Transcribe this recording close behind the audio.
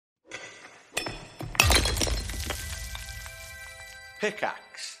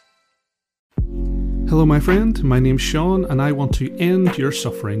Pickaxe. Hello my friend, my name's Sean and I want to end your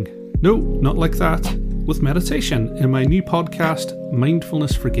suffering. No, not like that. With meditation in my new podcast,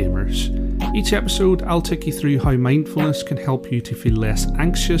 Mindfulness for Gamers. Each episode I'll take you through how mindfulness can help you to feel less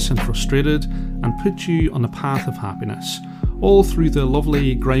anxious and frustrated and put you on the path of happiness, all through the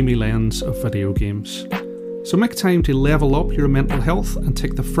lovely grimy lens of video games. So make time to level up your mental health and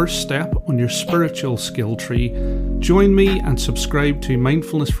take the first step on your spiritual skill tree. Join me and subscribe to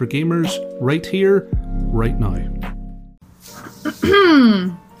Mindfulness for Gamers right here, right now.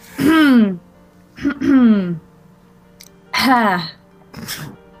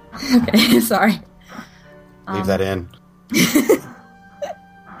 Okay, sorry. Leave that in.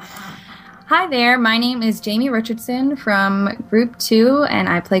 Hi there, my name is Jamie Richardson from Group 2, and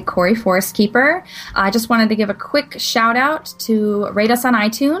I play Corey Forestkeeper. I just wanted to give a quick shout out to rate us on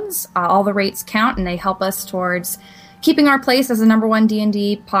iTunes. All the rates count, and they help us towards keeping our place as the #1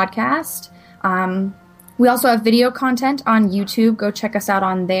 D&D podcast. We also have video content on YouTube. Go check us out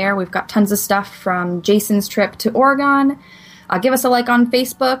on there. We've got tons of stuff from Jason's trip to Oregon. Give us a like on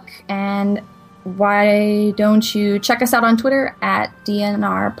Facebook, and why don't you check us out on Twitter at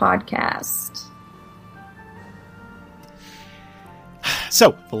DNR Podcast.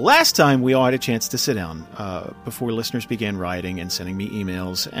 So, the last time we all had a chance to sit down, before listeners began writing and sending me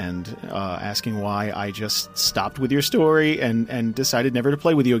emails and asking why I just stopped with your story and decided never to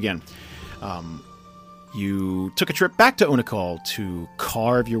play with you again. You took a trip back to Onakal to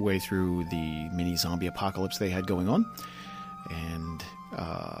carve your way through the mini zombie apocalypse they had going on. And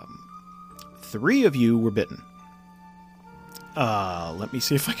 3 of you were bitten. Let me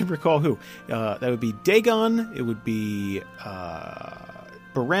see if I can recall who. That would be Dagon, it would be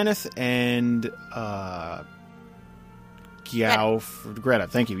Baraneth, and Greta.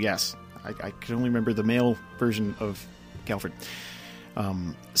 Thank you, yes. I can only remember the male version of Galfred.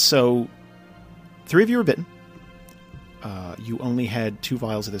 So, 3 of you were bitten. You only had 2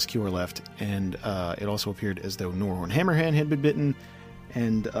 vials of this cure left, and it also appeared as though Norhorn Hammerhand had been bitten,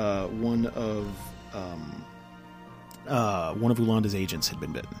 and one of Ulanda's agents had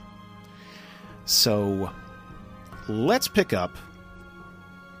been bitten. So let's pick up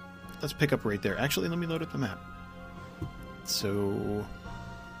right there. Actually, let me load up the map. So,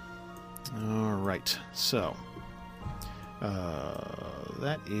 all right. So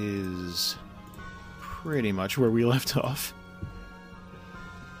that is pretty much where we left off.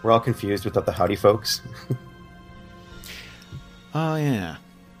 We're all confused without the howdy folks. Oh, yeah.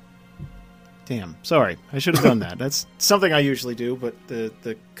 Damn. Sorry. I should have done that. That's something I usually do, but the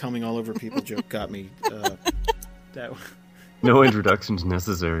coming all over people joke got me. No introductions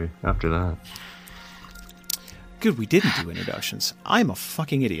necessary after that. Good, we didn't do introductions. I'm a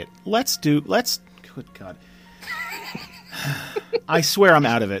fucking idiot. Good God. I swear I'm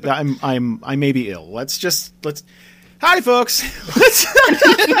out of it. I may be ill. Let's. Howdy, folks.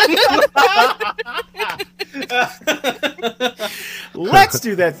 Let's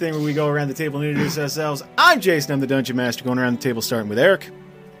do that thing where we go around the table and introduce ourselves. I'm Jason. I'm the Dungeon Master. Going around the table, starting with Eric.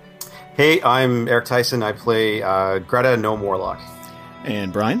 Hey, I'm Eric Tyson. I play Greta Gnome Warlock.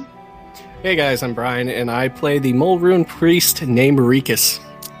 And Brian. Hey guys, I'm Brian, and I play the Mulrune Priest named Rikus.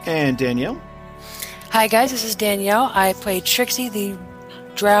 And Danielle. Hi guys, this is Danielle. I play Trixie, the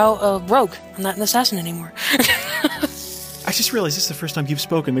Drow Rogue. I'm not an assassin anymore. I just realized this is the first time you've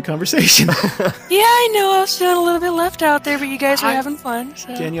spoken in the conversation. Yeah, I know. I was feeling a little bit left out there, but you guys were having fun.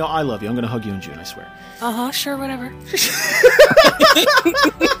 So. Danielle, I love you. I'm going to hug you in June, I swear. Sure, whatever.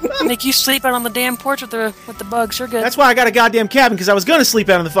 Make you sleep out on the damn porch with the bugs. You're good. That's why I got a goddamn cabin, because I was going to sleep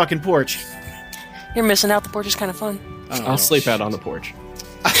out on the fucking porch. You're missing out. The porch is kind of fun. I'll sleep out on the porch.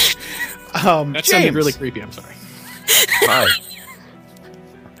 That sounded really creepy. I'm sorry. Hi.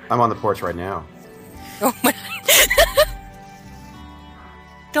 I'm on the porch right now. Oh my.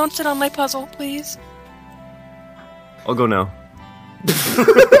 Don't sit on my puzzle, please. I'll go now.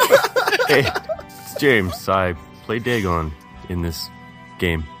 Hey, it's James. I play Dagon in this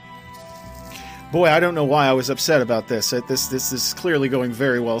game. Boy, I don't know why I was upset about this. This is clearly going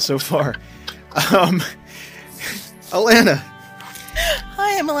very well so far. Alana.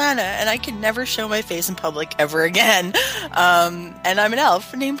 Hi, I'm Alana, and I can never show my face in public ever again. And I'm an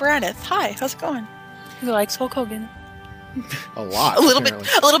elf named Baraneth. Hi, how's it going? He likes Hulk Hogan. A lot. A little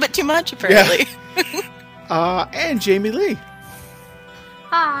bit too much, apparently. Yeah. And Jamie Lee.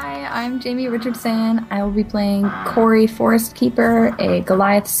 Hi, I'm Jamie Richardson. I will be playing Corey Forestkeeper, a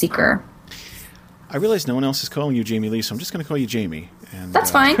Goliath Seeker. I realize no one else is calling you Jamie Lee, so I'm just going to call you Jamie. And,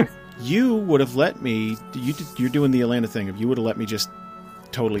 that's fine. You would have let me... You're doing the Atlanta thing. If you would have let me just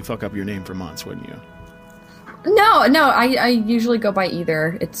totally fuck up your name for months, wouldn't you? No. I usually go by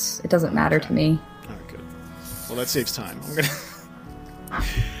either. It doesn't matter to me. All right, good. Well, that saves time. I'm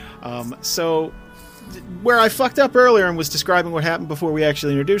gonna. So, where I fucked up earlier and was describing what happened before we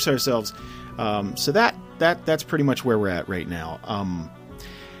actually introduced ourselves. So that's pretty much where we're at right now.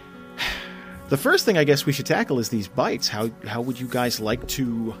 The first thing I guess we should tackle is these bites. How would you guys like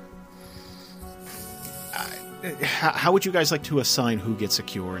to? How would you guys like to assign who gets a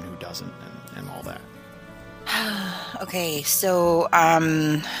cure and who doesn't, and all that? Okay, so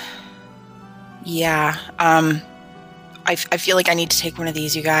yeah, I feel like I need to take one of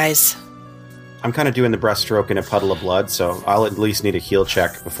these, you guys. I'm kind of doing the breaststroke in a puddle of blood, so I'll at least need a heal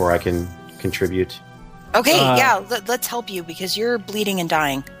check before I can contribute. Okay, let's help you because you're bleeding and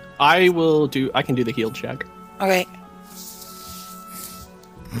dying. I can do the heal check. Okay.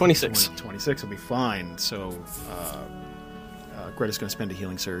 26. 26 will be fine. So Greta's going to spend a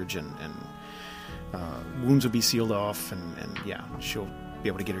healing surge, and wounds will be sealed off, and yeah, she'll be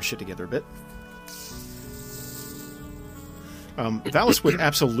able to get her shit together a bit. Valis would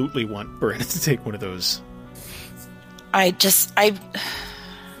absolutely want Brandon to take one of those.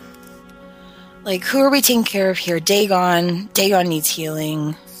 Like, who are we taking care of here? Dagon. Dagon needs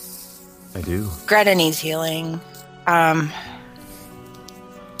healing. I do. Greta needs healing. I'm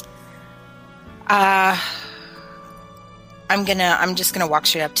just gonna walk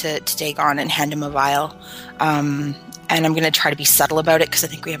straight up to Dagon and hand him a vial. And I'm gonna try to be subtle about it because I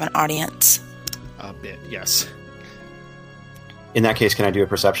think we have an audience. A bit, yes. In that case, can I do a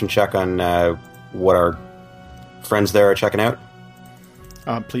perception check on what our friends there are checking out?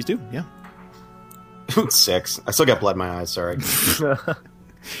 Please do, yeah. 6. I still got blood in my eyes, sorry.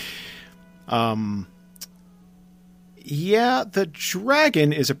 Yeah, the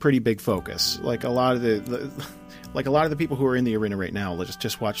dragon is a pretty big focus. Like a lot of the people who are in the arena right now,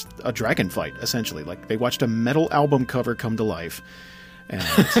 just watched a dragon fight. Essentially, like they watched a metal album cover come to life, and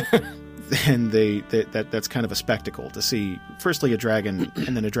and that's kind of a spectacle to see. Firstly, a dragon,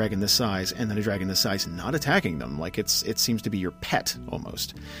 and then a dragon this size, and then a dragon this size not attacking them. Like it seems to be your pet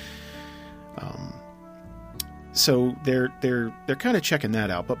almost. So they're kind of checking that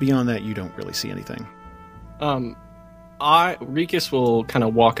out, but beyond that, you don't really see anything. Rikus will kind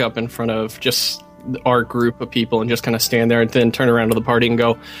of walk up in front of just our group of people and just kind of stand there and then turn around to the party and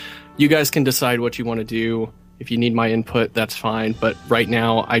go, you guys can decide what you want to do. If you need my input, that's fine. But right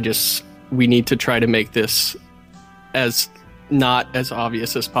now, we need to try to make this as not as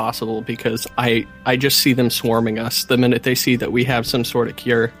obvious as possible because I just see them swarming us the minute they see that we have some sort of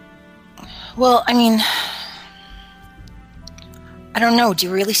cure. Well, I mean, I don't know. Do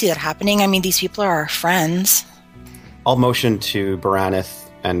you really see that happening? I mean, these people are our friends. I'll motion to Baranith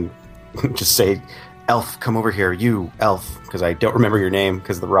and just say, Elf, come over here. You, Elf, because I don't remember your name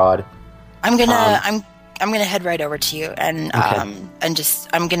because of the rod. I'm gonna head right over to you and okay.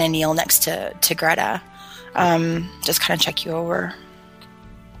 I'm gonna kneel next to Greta. Just kind of check you over.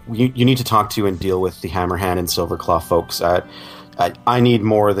 You need to talk to and deal with the Hammerhand and Silverclaw folks. I need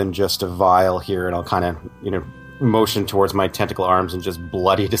more than just a vial here, and I'll kind of, motion towards my tentacle arms and just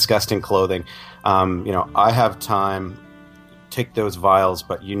bloody, disgusting clothing. I have time. Take those vials,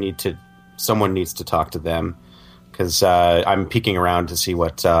 but someone needs to talk to them because I'm peeking around to see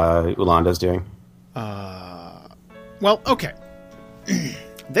what Ulanda's doing. Well, okay.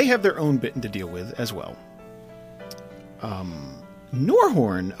 They have their own bitten to deal with as well.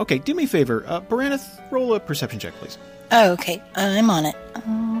 Norhorn. Okay, do me a favor. Baranith, roll a perception check, please. Oh, okay. I'm on it.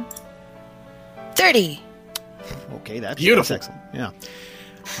 30. Okay, that's beautiful. That's excellent. Yeah.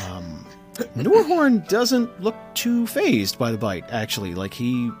 Norhorn doesn't look too phased by the bite, actually. Like,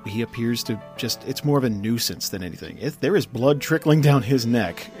 he appears to just... It's more of a nuisance than anything. There is blood trickling down his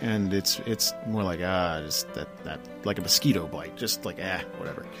neck, and it's more like, just that like a mosquito bite. Just like,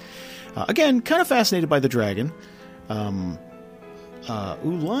 whatever. Again, kind of fascinated by the dragon.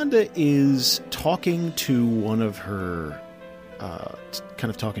 Ulanda is talking to one of her...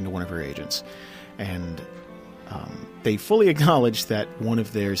 talking to one of her agents. And... they fully acknowledge that one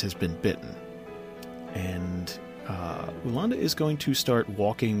of theirs has been bitten. And Ulanda is going to start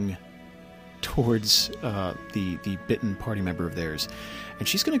walking towards the bitten party member of theirs. And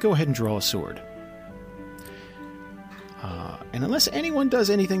she's going to go ahead and draw a sword. And unless anyone does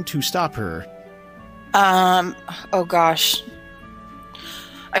anything to stop her... Oh gosh.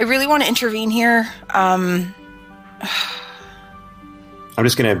 I really want to intervene here. I'm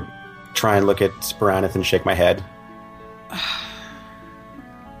just going to try and look at Baranith and shake my head.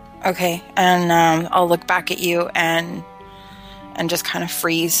 Okay, and I'll look back at you and just kind of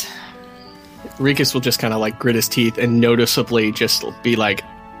freeze. Rikus will just kind of like grit his teeth and noticeably just be like,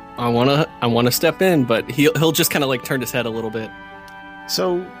 I wanna step in, but he'll just kind of like turn his head a little bit.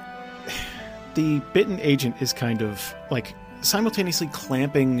 So the bitten agent is kind of like simultaneously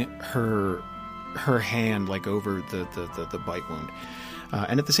clamping her hand like over the bite wound,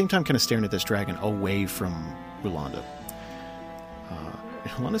 and at the same time kind of staring at this dragon away from Ulanda.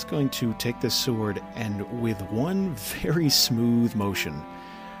 Ulanda's going to take this sword and with one very smooth motion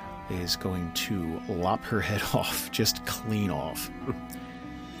is going to lop her head off, just clean off.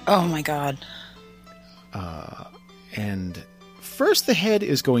 Oh my god. And first the head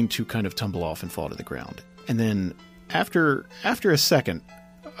is going to kind of tumble off and fall to the ground. And then after a second,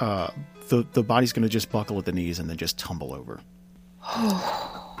 the body's going to just buckle at the knees and then just tumble over.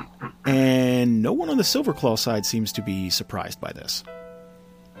 And no one on the Silverclaw side seems to be surprised by this.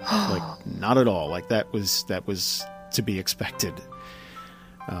 Like, not at all. Like, that was to be expected.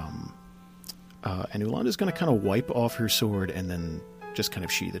 And Ulanda's going to kind of wipe off her sword and then just kind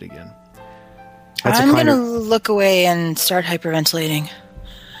of sheath it again. I'm going to look away and start hyperventilating.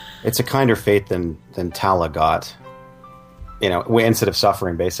 It's a kinder fate than Tala got. You know, instead of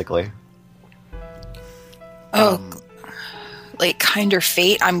suffering, basically. Oh, like kinder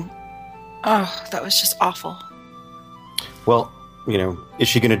fate? Oh, that was just awful. Well, you know, is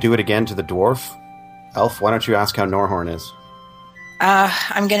she going to do it again to the dwarf? Elf, why don't you ask how Norhorn is?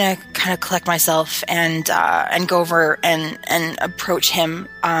 I'm going to kind of collect myself and go over and approach him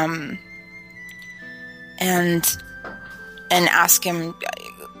and ask him,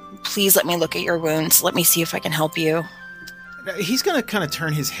 please let me look at your wounds. Let me see if I can help you. He's going to kind of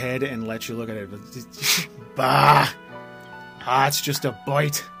turn his head and let you look at it. Bah! It's just a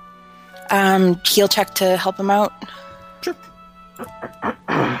bite. Heal check to help him out. Sure.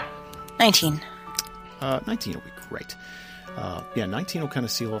 19. 19 will be great. 19 will kind of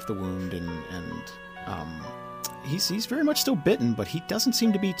seal off the wound, and he's very much still bitten, but he doesn't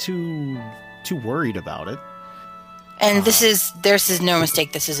seem to be too worried about it. And this is no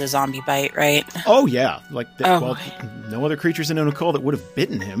mistake. This is a zombie bite, right? Oh yeah, like no other creatures in Unicole that would have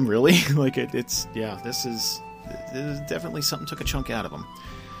bitten him, really. Like this is definitely something took a chunk out of him.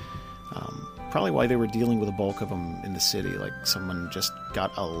 Probably why they were dealing with a bulk of them in the city. Like someone just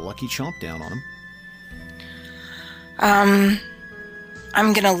got a lucky chomp down on him.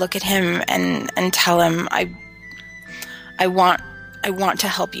 I'm gonna look at him and tell him I want to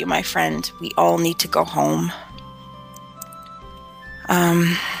help you, my friend. We all need to go home.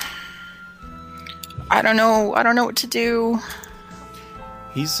 I don't know what to do.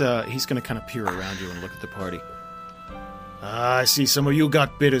 He's gonna kind of peer around you and look at the party. I see some of you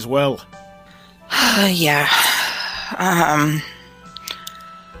got bit as well. Yeah.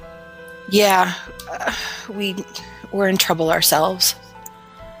 We're in trouble ourselves.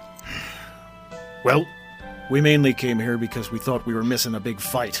 Well, we mainly came here because we thought we were missing a big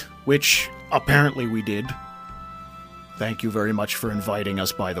fight, which apparently we did. Thank you very much for inviting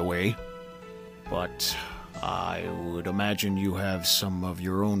us, by the way. But I would imagine you have some of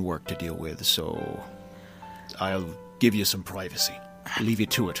your own work to deal with, so I'll give you some privacy. Leave you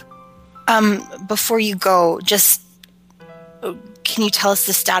to it. Before you go, just can you tell us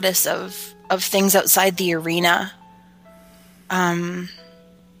the status of things outside the arena?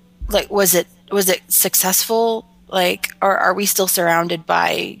 Like, was it successful? Like, or are we still surrounded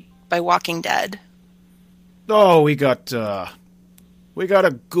by Walking Dead? Oh, we got a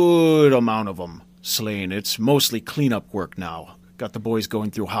good amount of them slain. It's mostly cleanup work now. Got the boys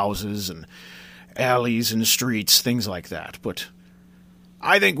going through houses and alleys and streets, things like that. But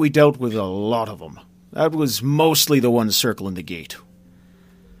I think we dealt with a lot of them. That was mostly the ones circling the gate.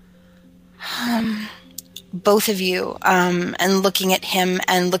 Both of you, and looking at him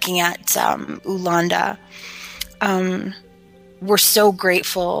and looking at Ulanda, we're so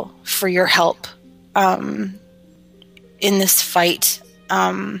grateful for your help in this fight.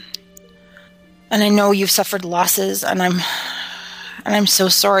 And I know you've suffered losses, and I'm so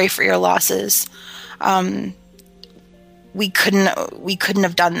sorry for your losses. We couldn't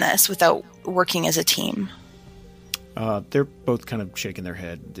have done this without working as a team. They're both kind of shaking their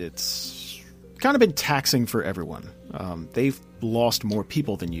head. It's kind of been taxing for everyone. They've lost more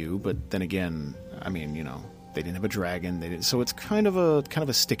people than you, but then again, I mean, you know, they didn't have a dragon. So it's kind of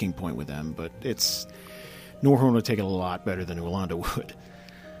a sticking point with them. But it's Norhorn would take it a lot better than Ulanda would.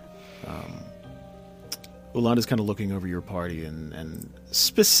 Ulanda's kind of looking over your party and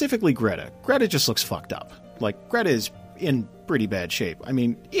specifically Greta. Greta just looks fucked up. Like, Greta is in pretty bad shape. I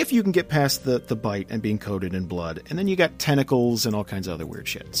mean, if you can get past the bite and being coated in blood, and then you got tentacles and all kinds of other weird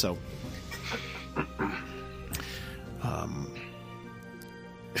shit. So,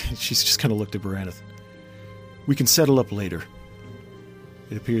 she's just kind of looked at Baraneth. We can settle up later.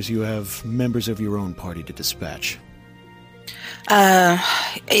 It appears you have members of your own party to dispatch.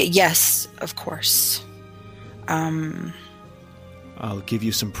 Yes, of course. I'll give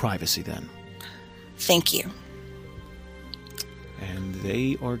you some privacy then. Thank you. And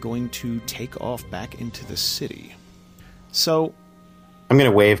they are going to take off back into the city. So... I'm going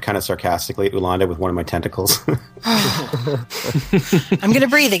to wave kind of sarcastically at Ulanda with one of my tentacles. I'm going to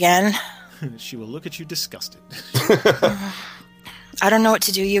breathe again. She will look at you disgusted. I don't know what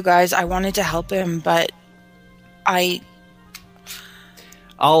to do, you guys. I wanted to help him, but Rikus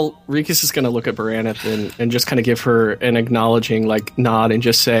is going to look at Baraneth and just kind of give her an acknowledging nod and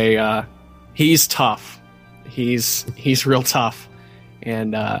just say, he's tough. He's real tough.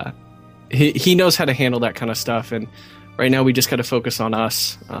 And he knows how to handle that kind of stuff. And right now we just got to focus on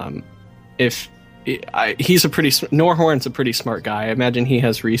us. Norhorn's a pretty smart guy. I imagine he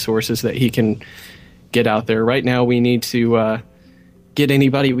has resources that he can get out there. Right now we need to get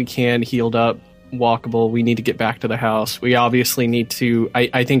anybody we can healed up, walkable. We need to get back to the house. We obviously need to...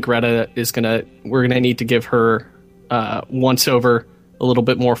 I think Greta we're going to need to give her once over a little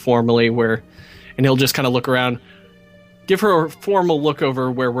bit more formally and he'll just kind of look around, give her a formal look over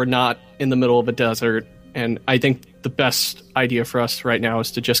where we're not in the middle of a desert. And I think the best idea for us right now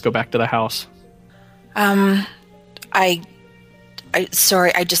is to just go back to the house. I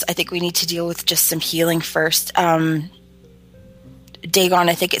think we need to deal with just some healing first. Dagon,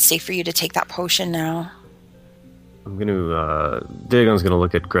 I think it's safe for you to take that potion now. Dagon's gonna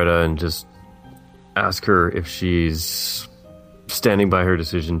look at Greta and just ask her if she's standing by her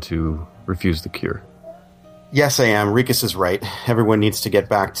decision to refuse the cure. Yes, I am. Rikus is right. Everyone needs to get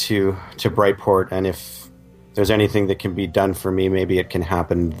back to Brightport, and if there's anything that can be done for me, maybe it can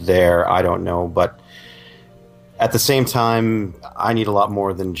happen there. I don't know, but at the same time, I need a lot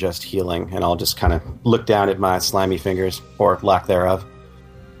more than just healing, and I'll just kind of look down at my slimy fingers, or lack thereof.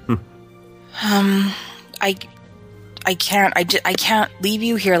 I can't leave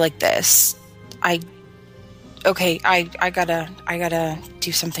you here like this. I gotta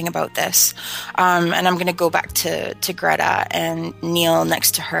do something about this. And I'm gonna go back to Greta and kneel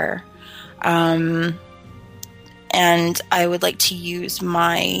next to her. And I would like to use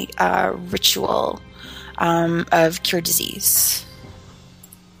my ritual of cure disease.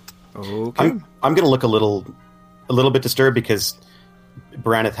 Okay. I'm going to look a little bit disturbed because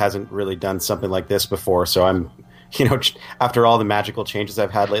Baraneth hasn't really done something like this before. So I'm, after all the magical changes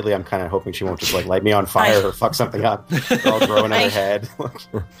I've had lately, I'm kind of hoping she won't just light me on fire or fuck something up. Or I'll grow another head.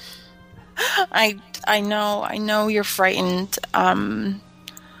 I know you're frightened.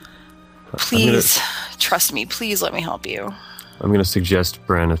 Please trust me. Please let me help you. I'm going to suggest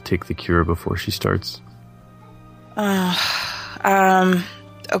Baraneth take the cure before she starts. Okay. I'm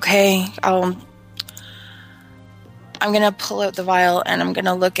going to pull out the vial and I'm going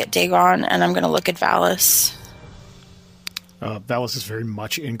to look at Dagon and I'm going to look at Valis. Valis is very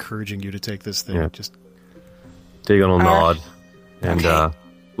much encouraging you to take this thing. Yeah. Dagon will nod and okay.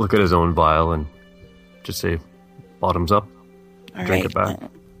 Look at his own vial and just say, bottoms up, all drink right. it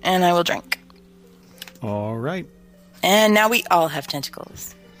back. And I will drink. All right. And now we all have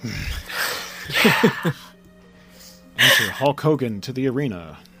tentacles. Enter Hulk Hogan to the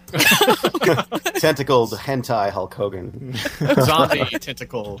arena. Tentacled hentai Hulk Hogan. Zombie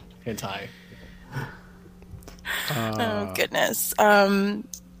tentacle hentai. Oh, goodness. Okay.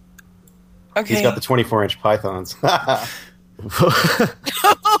 He's got the 24-inch pythons.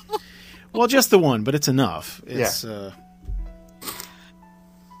 Well, just the one, but it's enough. It's, goodness.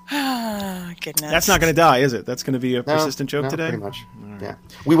 That's not going to die, is it? That's going to be a persistent joke today? Pretty much. Right. Yeah.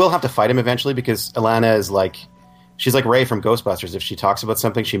 We will have to fight him eventually because Alana is she's like Ray from Ghostbusters. If she talks about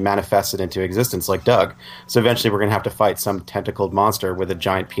something, she manifests it into existence like Doug. So eventually we're going to have to fight some tentacled monster with a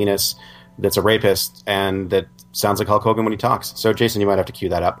giant penis that's a rapist and that sounds like Hulk Hogan when he talks. So Jason, you might have to cue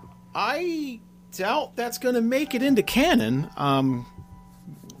that up. I doubt that's going to make it into canon. I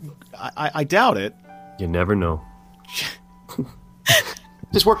doubt it. You never know.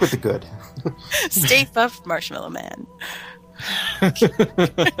 Just work with the good. Stay puft, Marshmallow Man.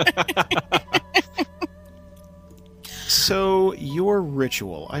 So, your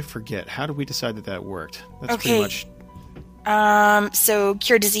ritual, I forget. How did we decide that worked? That's okay. Pretty much... So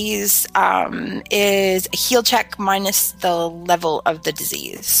cure disease is a heal check minus the level of the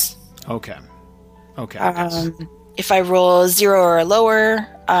disease. Okay. If I roll 0 or lower,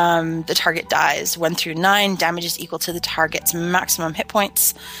 the target dies. 1 through 9, damage is equal to the target's maximum hit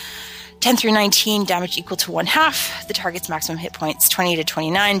points. 10 through 19, damage equal to 1/2 the target's maximum hit points. 20 to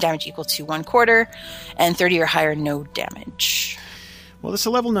 29, damage equal to 1/4, and 30 or higher, no damage. Well, it's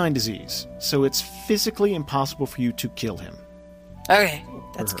a level 9 disease, so it's physically impossible for you to kill him. Okay.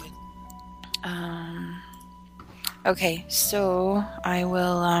 That's good. Okay, so I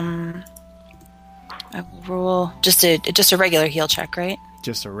will roll just a regular heal check, right?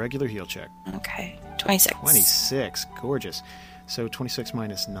 Just a regular heal check. Okay, 26. 26, gorgeous. So 26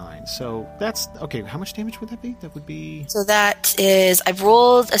 minus 9. So that's okay. How much damage would that be? That would be. So that is, I've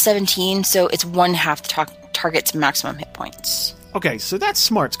rolled a 17, so it's 1/2 the target's maximum hit points. Okay, so that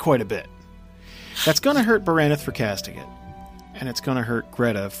smarts quite a bit. That's going to hurt Baraneth for casting it, and it's going to hurt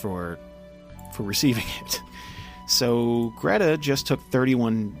Greta for receiving it. So Greta just took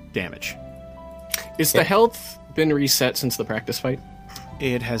 31 damage. Is the health been reset since the practice fight?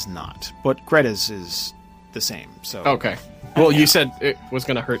 It has not, but Greta's is the same. So Okay. Well, you said it was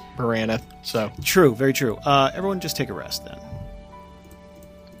going to hurt Baraneth, so... True, very true. Everyone just take a rest then.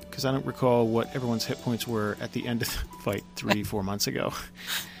 Because I don't recall what everyone's hit points were at the end of the fight 3-4 months ago.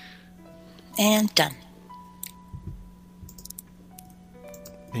 And done.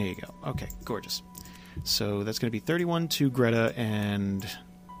 There you go. Okay, gorgeous. So that's going to be 31 to Greta, and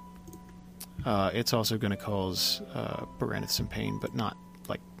it's also going to cause Baraneth some pain, but not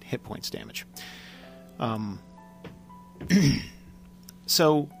like hit points damage.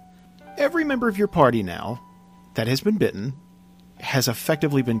 So every member of your party now that has been bitten has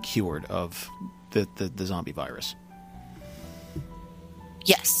effectively been cured of the zombie virus.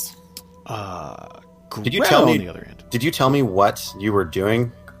 Yes. Did you tell me? On the other hand, Did you tell me what you were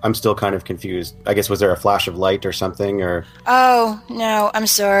doing? I'm still kind of confused. I guess was there a flash of light or something? Or Oh no, I'm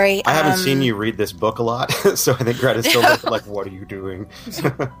sorry. I haven't seen you read this book a lot, so I think Greta's still like, "What are you doing?"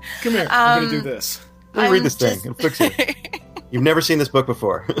 Come here, I'm going to do this. Let me read this thing and fix it. You've never seen this book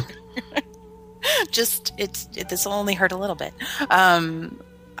before. This will only hurt a little bit. I'm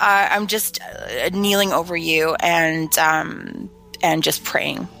just kneeling over you and just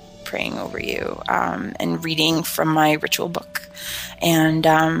praying over you, and reading from my ritual book, and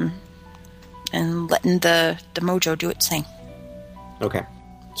letting the mojo do its thing. Okay.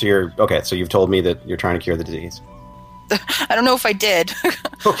 So you've told me that you're trying to cure the disease. I don't know if I did.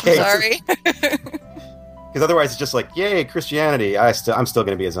 Okay. Sorry. Because otherwise it's just like, yay, Christianity. I'm still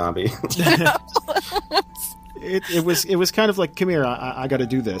going to be a zombie. It was kind of like, come here, I got to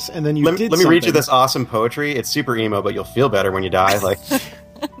do this, and then let me read you this awesome poetry. It's super emo, but you'll feel better when you die. Like,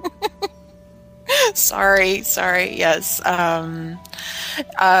 sorry. Yes. Are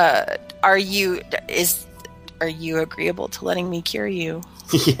you agreeable to letting me cure you?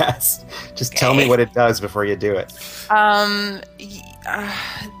 yes. Just tell me what it does before you do it. And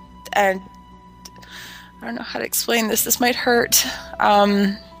I don't know how to explain this. This might hurt.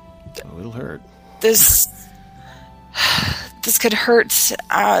 It'll hurt. This could hurt.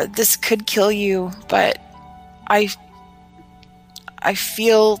 This could kill you. But I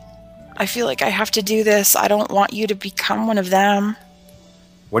feel like I have to do this. I don't want you to become one of them.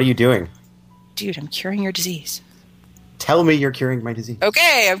 What are you doing? Dude, I'm curing your disease. Tell me you're curing my disease.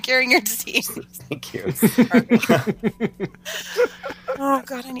 Okay, I'm curing your disease. Thank you. Oh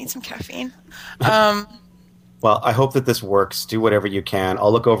God, I need some caffeine. Well, I hope that this works. Do whatever you can.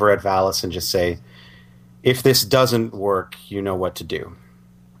 I'll look over at Valis and just say, if this doesn't work, you know what to do.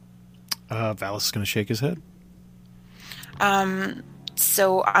 Valis is going to shake his head.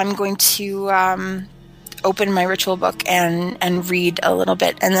 So I'm going to open my ritual book and read a little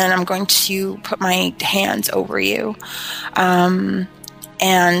bit, and then I'm going to put my hands over you, and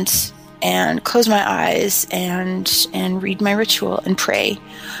close my eyes and read my ritual and pray.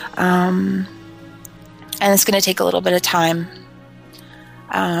 And it's going to take a little bit of time.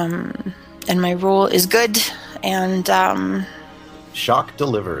 And my rule is good, and Shock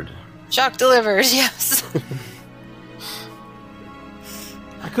delivered. Shock delivers, yes.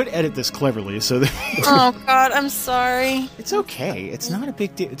 I could edit this cleverly so that... Oh, God, I'm sorry. It's okay. It's not a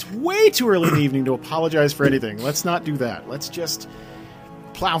big deal. It's way too early in the evening to apologize for anything. Let's not do that. Let's just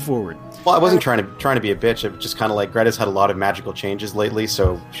plow forward. Well, I wasn't trying to be a bitch. It just kind of like Greta's had a lot of magical changes lately,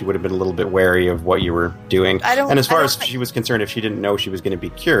 so she would have been a little bit wary of what you were doing. And as far as she was concerned, if she didn't know she was going to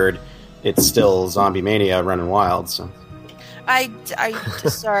be cured, it's still zombie mania running wild. So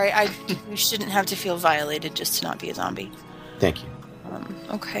Sorry. You shouldn't have to feel violated just to not be a zombie. Thank you.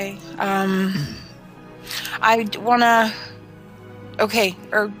 Okay. I wanna. Okay.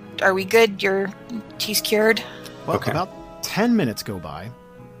 Are we good? He's cured. Well, Okay. About 10 minutes go by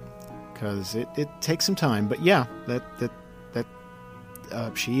because it takes some time, but yeah, that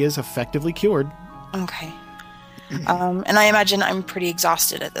she is effectively cured. Okay. And I imagine I'm pretty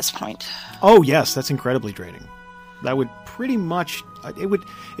exhausted at this point. Oh yes, that's incredibly draining. That would pretty much it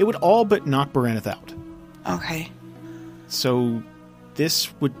would all but knock Baraneth out. Okay. So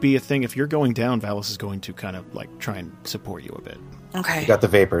this would be a thing. If you're going down, Valis is going to kind of like try and support you a bit. Okay. You got the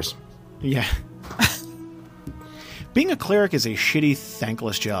vapors. Yeah. Being a cleric is a shitty,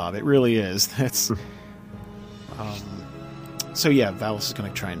 thankless job. It really is. That's. So yeah, Valis is going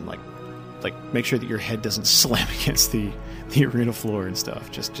to try and like make sure that your head doesn't slam against the arena floor and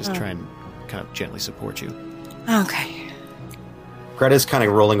stuff. Just try and kind of gently support you. Okay. Greta's kind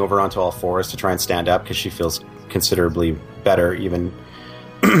of rolling over onto all fours to try and stand up because she feels considerably better, even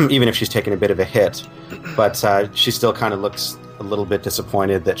if she's taken a bit of a hit. But she still kind of looks a little bit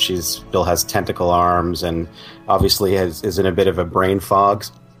disappointed that she still has tentacle arms and obviously is in a bit of a brain fog.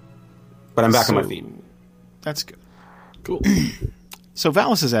 But I'm back on my feet. That's good. Cool. So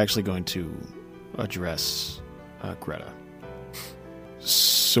Valis is actually going to address Greta.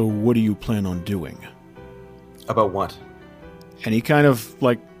 So what do you plan on doing? About what? And he kind of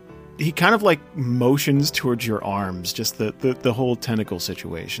like motions towards your arms, just the whole tentacle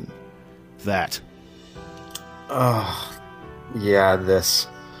situation. That. Yeah, this.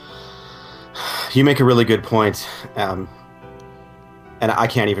 You make a really good point. And I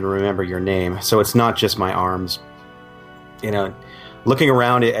can't even remember your name, so it's not just my arms. You know, looking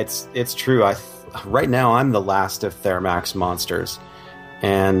around, it's true. Right now, I'm the last of Thermax monsters,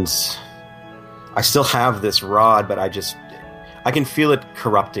 and I still have this rod, but I can feel it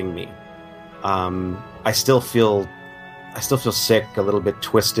corrupting me. I still feel sick, a little bit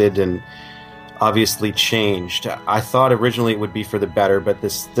twisted, and obviously changed. I thought originally it would be for the better, but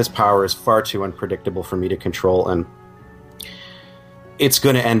this power is far too unpredictable for me to control, and it's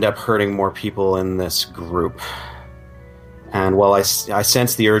going to end up hurting more people in this group. And while I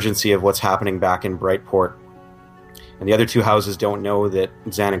sense the urgency of what's happening back in Brightport, and the other two houses don't know that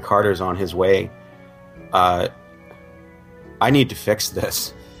Xanon Carter's on his way, I need to fix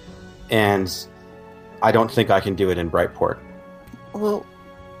this. And I don't think I can do it in Brightport. Well,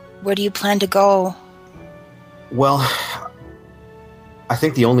 where do you plan to go? Well, I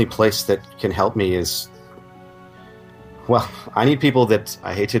think the only place that can help me is... Well, I need people that,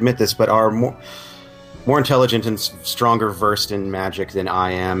 I hate to admit this, but are more intelligent and stronger versed in magic than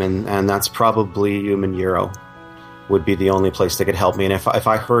I am, and that's probably Human Euro would be the only place that could help me. And if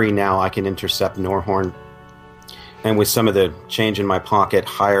I hurry now, I can intercept Norhorn, and with some of the change in my pocket,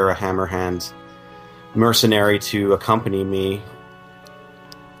 hire a Hammerhand mercenary to accompany me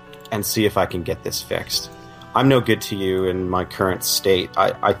and see if I can get this fixed. I'm no good to you in my current state.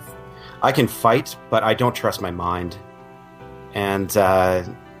 I can fight, but I don't trust my mind. And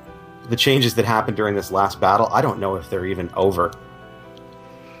the changes that happened during this last battle, I don't know if they're even over.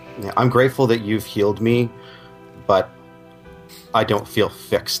 I'm grateful that you've healed me, but I don't feel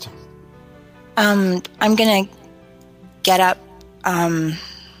fixed. I'm gonna get up as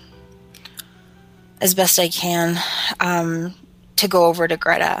best I can to go over to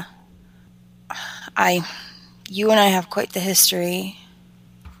Greta. You and I have quite the history.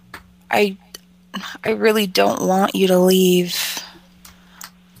 I really don't want you to leave,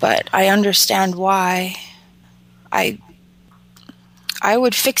 but I understand why. I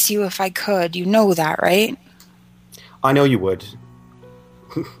would fix you if I could. You know that, right? I know you would.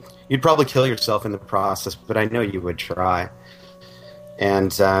 You'd probably kill yourself in the process, but I know you would try.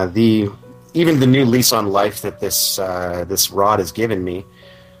 And even the new lease on life that this rod has given me,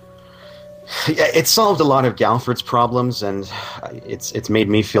 it solved a lot of Galford's problems, and it's made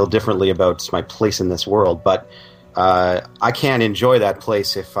me feel differently about my place in this world. But I can't enjoy that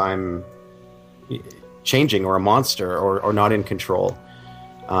place if I'm changing or a monster or not in control.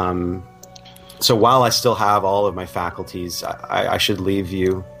 So while I still have all of my faculties, I should leave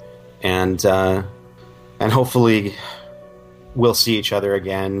you, and hopefully we'll see each other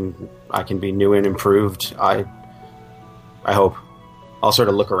again. I can be new and improved. I hope. I'll sort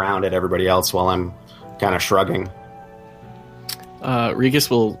of look around at everybody else while I'm kind of shrugging. Regis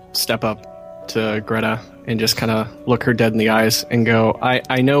will step up to Greta and just kind of look her dead in the eyes and go,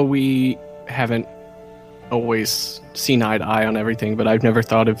 I know we haven't always seen eye to eye on everything, but I've never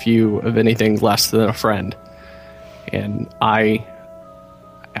thought of you of anything less than a friend. And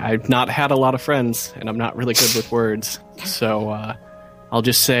I've not had a lot of friends, and I'm not really good with words. So I'll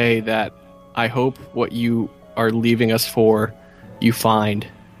just say that I hope what you are leaving us for, you find,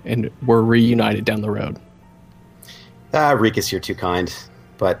 and we're reunited down the road. Rikus, you're too kind.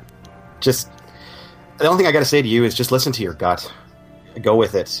 But just... the only thing I gotta say to you is just listen to your gut. Go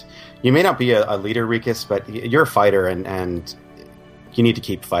with it. You may not be a leader, Rikus, but you're a fighter, and you need to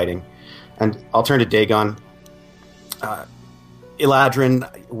keep fighting. And I'll turn to Dagon. Eladrin,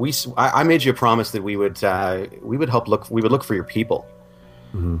 I made you a promise that we would look for your people,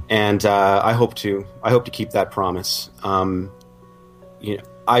 and I hope to keep that promise.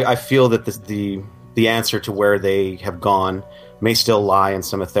 I feel that the answer to where they have gone may still lie in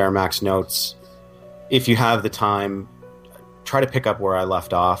some of Theramac's notes. If you have the time, try to pick up where I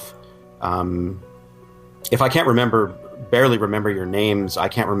left off. If I can't barely remember your names, I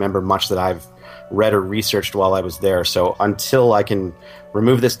can't remember much that I've read or researched while I was there. So until I can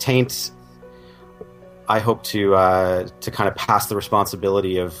remove this taint, I hope to kind of pass the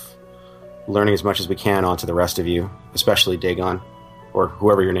responsibility of learning as much as we can onto the rest of you, especially Dagon, or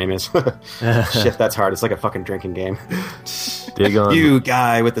whoever your name is. Shit, that's hard. It's like a fucking drinking game. Dagon. You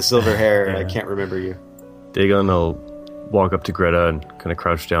guy with the silver hair. Yeah. I can't remember you. Dagon will walk up to Greta and kind of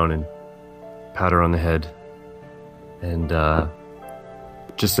crouch down and pat her on the head and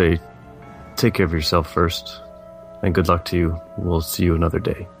just say, take care of yourself first, and good luck to you. We'll see you another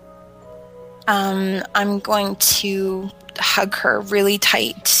day. I'm going to hug her really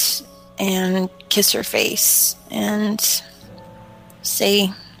tight and kiss her face and say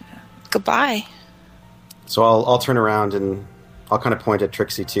goodbye. So I'll turn around and I'll kind of point at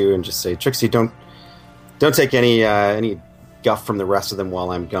Trixie too and just say, Trixie, don't take any guff from the rest of them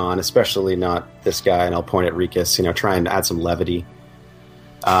while I'm gone, especially not this guy. And I'll point at Rikus, try and add some levity.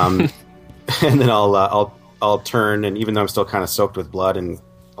 And then I'll turn, and even though I'm still kind of soaked with blood and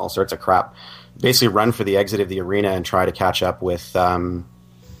all sorts of crap, basically run for the exit of the arena and try to catch up with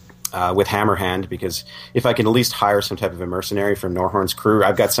Hammerhand, because if I can at least hire some type of a mercenary from Norhorn's crew,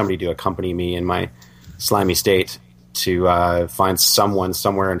 I've got somebody to accompany me in my slimy state to find someone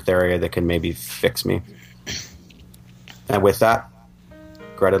somewhere in Theria that can maybe fix me. And with that,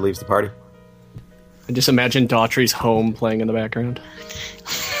 Greta leaves the party. I just imagine Daughtry's home playing in the background.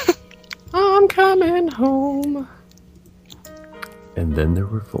 I'm coming home. And then there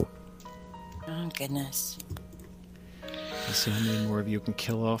were 4. Oh, goodness. Let's see how many more of you can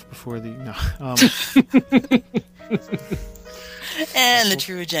kill off before the... No. And the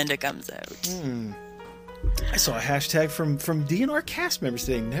true agenda comes out. I saw a hashtag from DNR cast members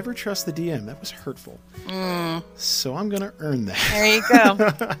today. Never trust the DM. That was hurtful. So I'm going to earn that. There you go.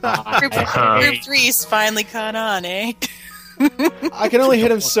 Group 3's finally caught on, eh? I can only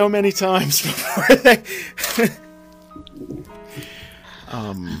hit him so many times before they...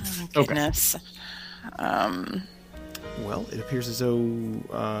 Goodness. Well, it appears as though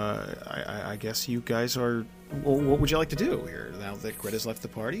I guess you guys are... Well, what would you like to do here? Now that Greta's left the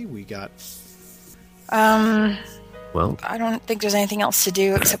party, we got... Well, I don't think there's anything else to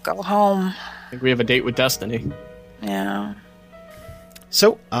do except go home. I think we have a date with Destiny. Yeah.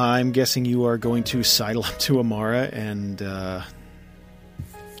 So, I'm guessing you are going to sidle up to Amara and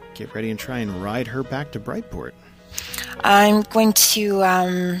get ready and try and ride her back to Brightport. I'm going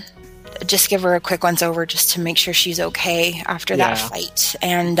to just give her a quick once over just to make sure she's okay after that fight.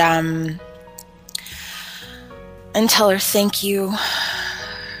 And tell her thank you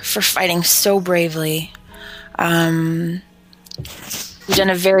for fighting so bravely. We've done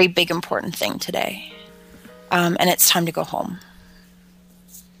a very big, important thing today. And it's time to go home.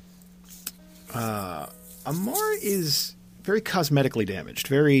 Amara is very cosmetically damaged.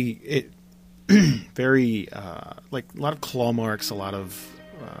 Very, like a lot of claw marks, a lot of,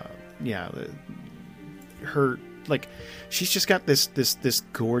 her, like, she's just got this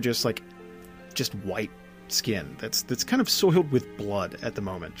gorgeous, like, just white skin that's kind of soiled with blood at the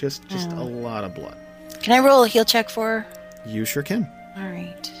moment. Just a lot of blood. Can I roll a heal check for her? You sure can. All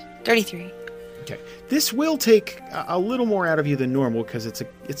right. 33. Okay. This will take a little more out of you than normal because it's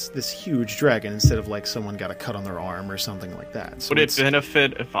this huge dragon instead of like someone got a cut on their arm or something like that. So would it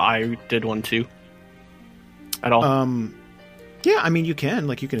benefit if I did one too? At all? Yeah, I mean you can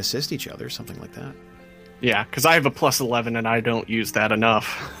assist each other, something like that. Yeah, because I have a plus 11 and I don't use that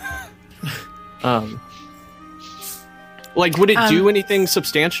enough. Like, would it do anything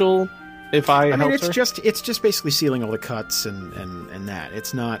substantial if I mean, helped it's her? just basically sealing all the cuts and that.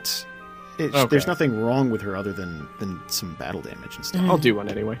 It's not. Okay. There's nothing wrong with her other than some battle damage and stuff. I'll do one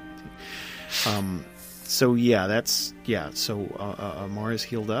anyway. So Amara's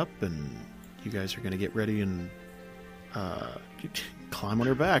healed up, and you guys are going to get ready and climb on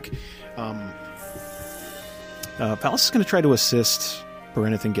her back. Palace is going to try to assist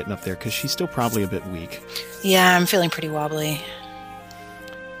Berenithan getting up there because she's still probably a bit weak. Yeah, I'm feeling pretty wobbly.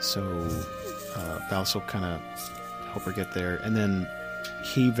 So Palace will kind of help her get there, and then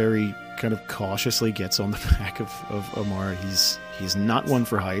he very kind of cautiously gets on the back of Amara. He's not one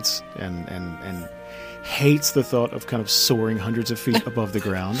for heights and hates the thought of kind of soaring hundreds of feet above the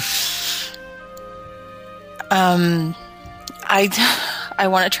ground. I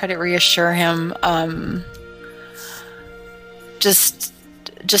want to try to reassure him.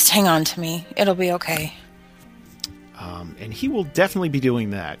 Just hang on to me. It'll be okay. And he will definitely be doing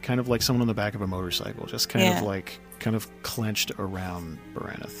that, kind of like someone on the back of a motorcycle, just kind of like kind of clenched around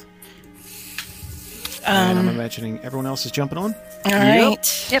Baraneth. And I'm imagining everyone else is jumping on. All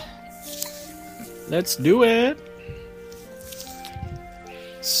right. Yep. Let's do it.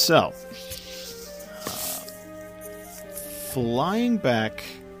 So, flying back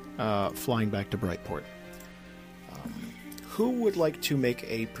to Brightport. Who would like to make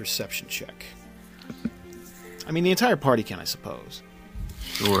a perception check? I mean, the entire party can, I suppose.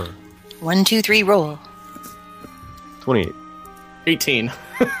 Sure. 1, 2, 3, roll. 28. 18.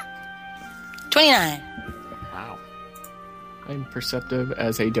 29. Wow. I'm perceptive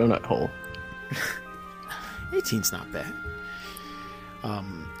as a donut hole. 18's not bad.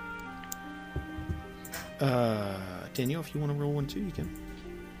 Danielle, if you want to roll 1 too, you can.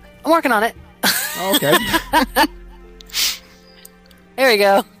 I'm working on it. Oh, okay. There we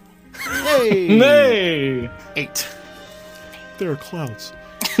go. Hey! Nay! 8. There are clouds.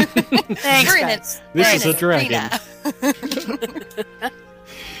 Thanks, Green guys. This is a dragon.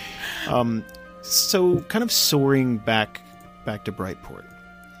 So kind of soaring back to Brightport.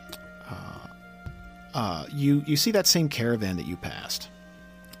 You see that same caravan that you passed.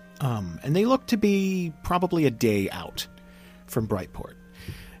 And they look to be probably a day out from Brightport.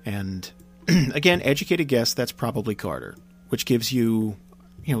 And again, educated guess, that's probably Carter, which gives you,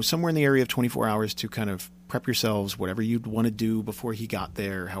 somewhere in the area of 24 hours to kind of prep yourselves, whatever you'd want to do before he got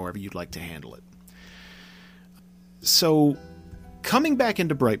there, however you'd like to handle it. So, coming back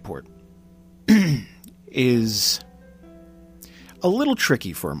into Brightport is a little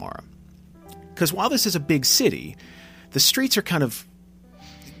tricky for Amara. Because while this is a big city, the streets are kind of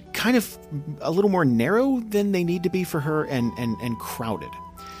a little more narrow than they need to be for her and crowded.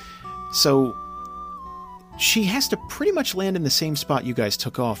 So she has to pretty much land in the same spot you guys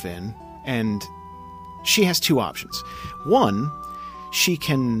took off in, and she has 2 options. One, she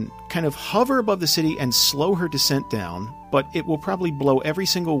can kind of hover above the city and slow her descent down, but it will probably blow every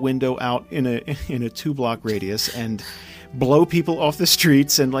single window out in a 2-block radius and blow people off the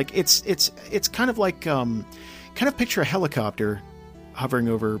streets. And like it's kind of like kind of picture a helicopter hovering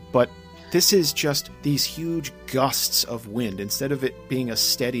over, but this is just these huge gusts of wind instead of it being a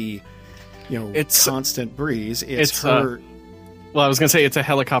steady, it's constant breeze. It's her. Well, I was going to say it's a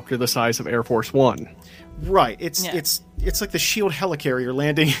helicopter the size of Air Force One. Right. It's like the Shield helicarrier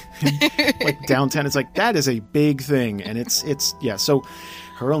landing like downtown. It's like that is a big thing, and it's So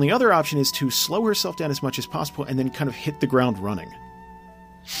her only other option is to slow herself down as much as possible and then kind of hit the ground running.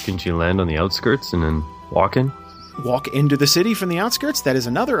 Can she land on the outskirts and then walk in? Walk into the city from the outskirts? That is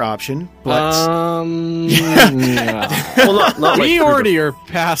another option, but... Yeah. Well, not We like already are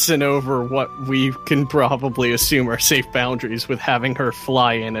passing over what we can probably assume are safe boundaries with having her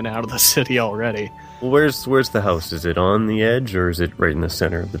fly in and out of the city already. Well, where's the house? Is it on the edge, or is it right in the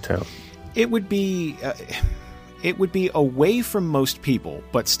center of the town? It would be away from most people,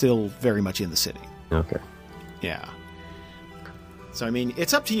 but still very much in the city. Okay. Yeah. So, I mean,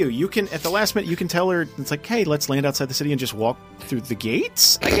 it's up to you. You can, at the last minute, you can tell her, it's like, hey, let's land outside the city and just walk through the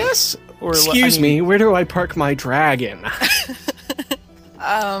gates, I guess? Or Excuse me, where do I park my dragon?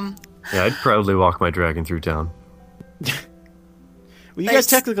 Yeah, I'd probably walk my dragon through town. Well, you guys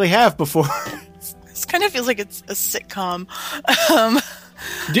technically have before. This kind of feels like it's a sitcom.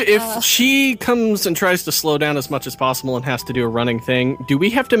 If she comes and tries to slow down as much as possible and has to do a running thing, do we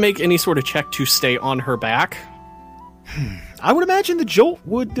have to make any sort of check to stay on her back? I would imagine the jolt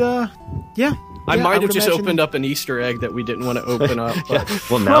would, yeah. I might have just imagine... opened up an Easter egg that we didn't want to open up. But...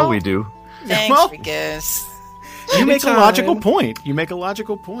 Well, now we do. Thanks, Well, Rigus. You make a logical point. You make a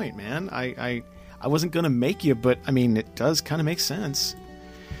logical point, man. I wasn't going to make you, but, I mean, it does kind of make sense.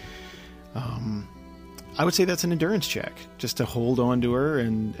 I would say that's an endurance check, just to hold on to her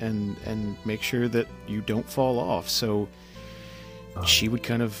and make sure that you don't fall off. So she would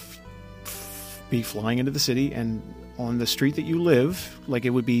kind of be flying into the city, and on the street that you live, like it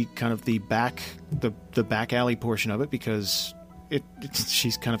would be kind of the back alley portion of it, because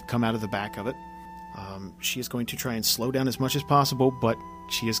she's kind of come out of the back of it. She is going to try and slow down as much as possible, but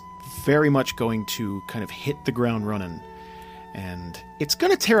she is very much going to kind of hit the ground running. And it's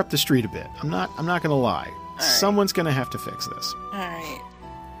going to tear up the street a bit. I'm not going to lie. Right. Someone's going to have to fix this. All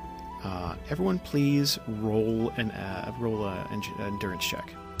right. Everyone, please roll an endurance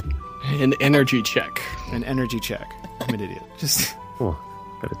check, An energy check. an energy check. I'm an idiot. Just Oh,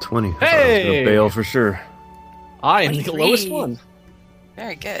 got a 20. I thought I was Hey! gonna bail for sure. I am the 23. lowest one.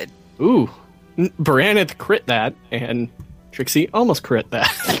 Very good. Ooh. Baraneth crit that, and Trixie almost crit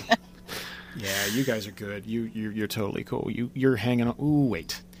that. yeah, you guys are good. You're totally cool. You're hanging on. Ooh,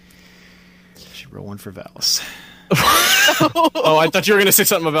 wait. Should roll one for Valis. Oh, I thought you were going to say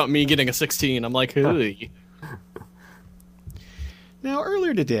something about me getting a 16. I'm like, hey. Now,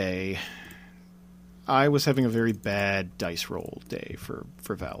 earlier today, I was having a very bad dice roll day for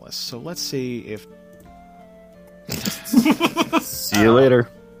Valis. So let's see if... See you later.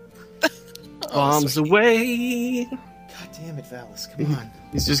 Bombs away. God damn it, Valis. Come on.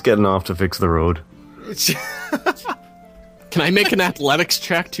 He's just getting off to fix the road. Can I make an athletics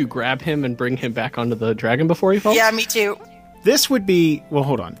check to grab him and bring him back onto the dragon before he falls? Yeah, me too. This would be... Well,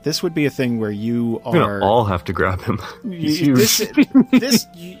 hold on. This would be a thing where you We're are... gonna all have to grab him. He's huge.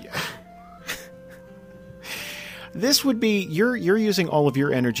 This would be... You're using all of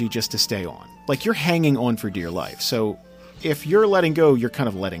your energy just to stay on. Like, you're hanging on for dear life. So if you're letting go, you're kind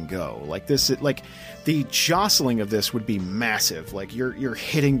of letting go. Like, this... Like, the jostling of this would be massive. Like, you're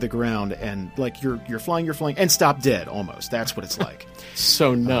hitting the ground and, like, you're flying, and stop dead, almost. That's what it's like.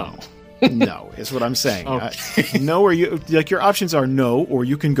 So no. No, is what I'm saying. Okay. No, or you... Like, your options are no, or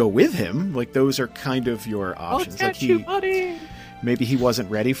you can go with him. Like, those are kind of your options. I'll Like, catch you, buddy. Maybe he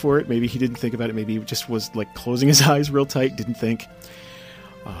wasn't ready for it. Maybe he didn't think about it. Maybe he just was, like, closing his eyes real tight, didn't think.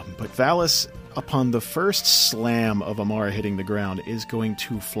 But Valis, upon the first slam of Amara hitting the ground, is going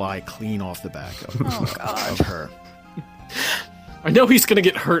to fly clean off the back of, of her. I know he's going to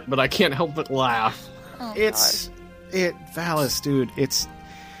get hurt, but I can't help but laugh. Valis, dude, it's...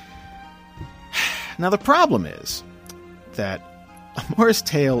 Now, the problem is that Amara's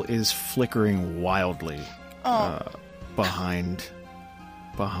tail is flickering wildly behind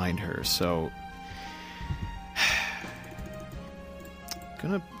her, so...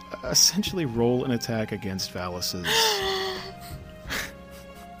 Gonna essentially roll an attack against Valis's...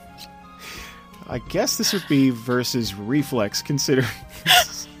 I guess this would be versus reflex, considering...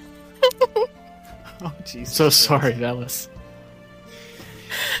 Oh, Jesus. So sorry, Valis.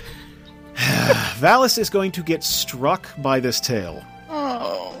 Valis is going to get struck by this tail.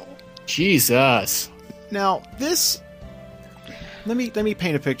 Oh. Jesus. Now, this... Let me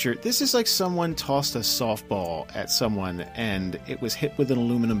paint a picture. This is like someone tossed a softball at someone and it was hit with an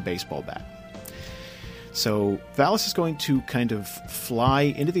aluminum baseball bat. So Valis is going to kind of fly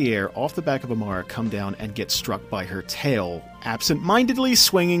into the air off the back of Amara, come down, and get struck by her tail, absent-mindedly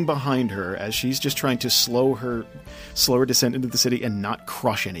swinging behind her as she's just trying to slow her descent into the city and not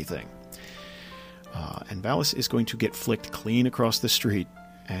crush anything. And Valis is going to get flicked clean across the street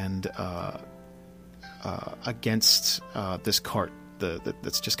and against this cart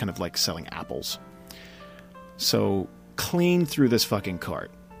that's just kind of like selling apples. So clean through this fucking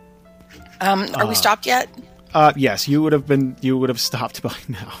cart. Are we stopped yet? Yes, you would have stopped by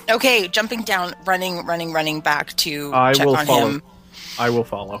now. Okay, jumping down, running back to I check will on follow. him. I will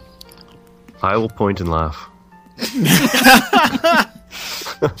follow. I will point and laugh.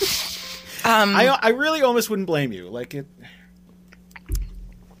 I really almost wouldn't blame you. Like it.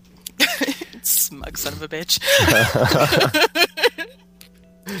 Smug son of a bitch.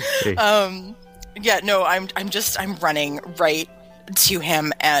 Hey. Yeah, no, I'm running right to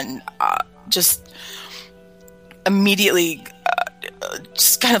him and just immediately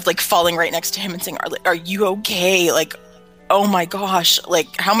just kind of like falling right next to him and saying, "Are you okay? Like, oh my gosh!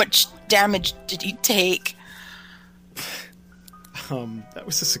 Like, how much damage did he take?" That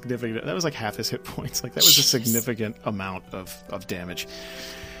was a significant. That was like half his hit points. Like that was a significant amount of damage.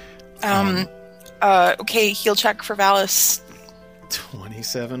 Okay, heal check for Valis.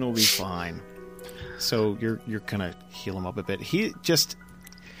 27 will be fine. So you're gonna heal him up a bit. He just,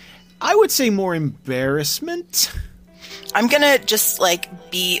 I would say, more embarrassment. I'm gonna just like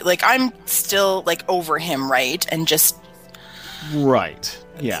be like I'm still like over him, right? And just right,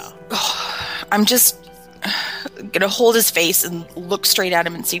 yeah. I'm just gonna hold his face and look straight at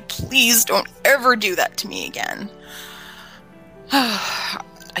him and say, "Please don't ever do that to me again."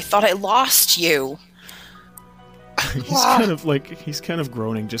 I thought I lost you. He's kind of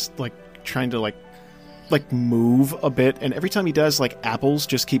groaning, just like trying to like move a bit, and every time he does, like apples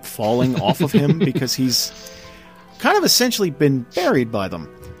just keep falling off of him because he's kind of essentially been buried by them.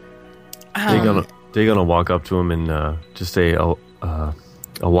 They're gonna walk up to him and just say, "A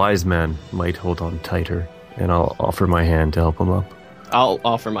wise man might hold on tighter," and I'll offer my hand to help him up. I'll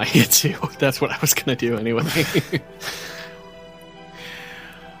offer my hand too. That's what I was gonna do anyway.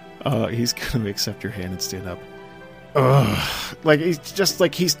 He's gonna accept your hand and stand up. Like he's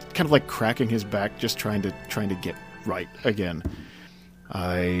kind of like cracking his back, just trying to get right again.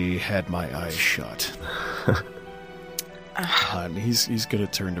 I had my eyes shut. And he's gonna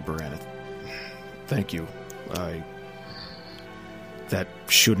turn to Baranith. Thank you. That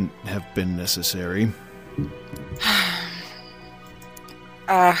shouldn't have been necessary.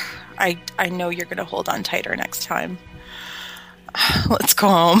 I know you're gonna hold on tighter next time. Let's go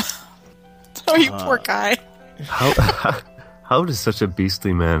home. Oh, you poor guy. How How does such a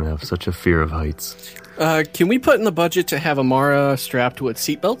beastly man have such a fear of heights? Can we put in the budget to have Amara strapped with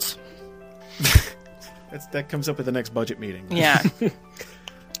seatbelts? That comes up at the next budget meeting. Yeah.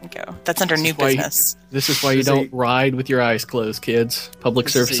 Go. That's under new business. This is why you don't ride with your eyes closed, kids. Public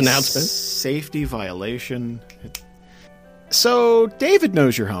service announcement. Safety violation. So, David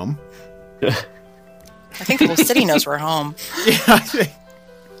knows you're home. I think the whole city knows we're home. Yeah, I think.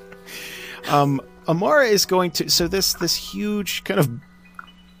 Amara is going to... So this huge kind of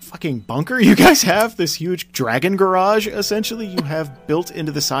fucking bunker you guys have, this huge dragon garage, essentially, you have built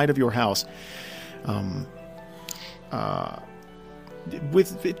into the side of your house. It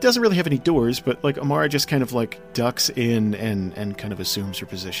doesn't really have any doors, but like Amara just kind of like ducks in and kind of assumes her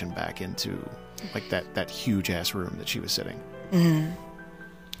position back into like that huge ass room that she was sitting. Mm.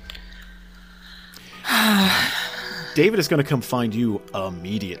 David is going to come find you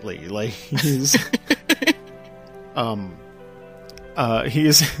immediately. Like he's he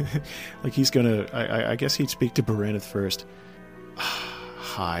is like he's gonna. I guess he'd speak to Baraneth first.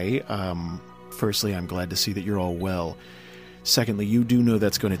 Hi. Firstly, I'm glad to see that you're all well. Secondly, you do know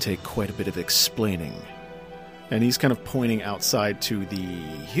that's going to take quite a bit of explaining. And he's kind of pointing outside to the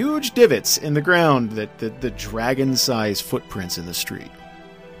huge divots in the ground, that the dragon-sized footprints in the street.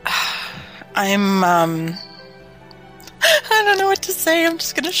 I'm, I don't know what to say. I'm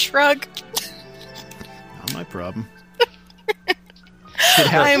just going to shrug. Not my problem.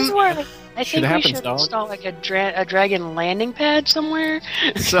 I think we should install like a dragon landing pad somewhere.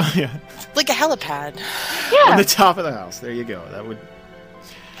 So, yeah. Like a helipad. Yeah. On the top of the house. There you go. That would...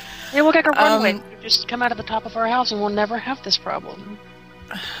 Yeah, we'll get a runway. Just come out of the top of our house and we'll never have this problem.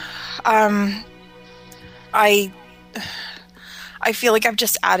 I feel like I've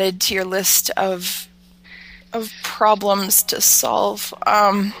just added to your list of problems to solve.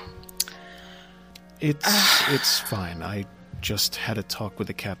 It's fine. I just had a talk with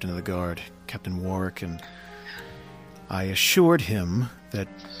the captain of the guard, Captain Warwick, and I assured him that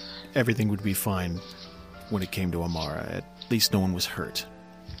everything would be fine when it came to Amara. At least no one was hurt.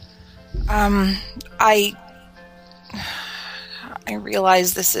 I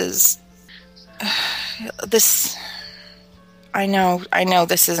realize this is this. I know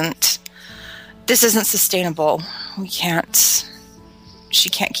this isn't sustainable. We can't. She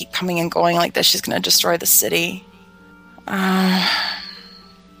can't keep coming and going like this. She's going to destroy the city.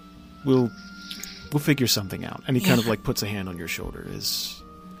 We'll figure something out. And he kind of like puts a hand on your shoulder. Is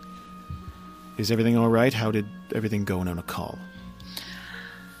everything all right? How did everything go on a call?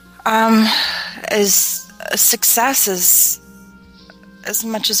 As a success as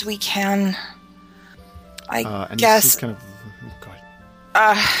much as we can. I guess. Kind of, go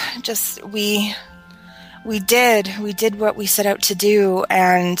ahead. Just we did what we set out to do,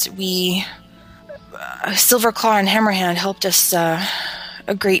 and Silverclaw and Hammerhand helped us a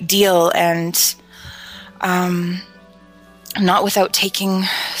great deal, and not without taking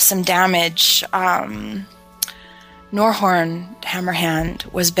some damage. Norhorn Hammerhand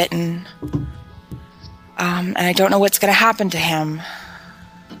was bitten, and I don't know what's going to happen to him.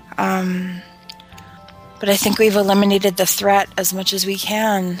 But I think we've eliminated the threat as much as we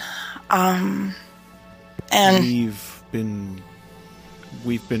can. And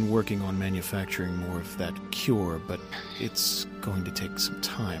we've been working on manufacturing more of that cure, but it's going to take some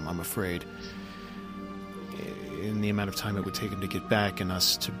time, I'm afraid. In the amount of time it would take him to get back and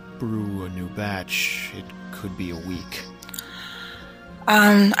us to brew a new batch, it could be a week.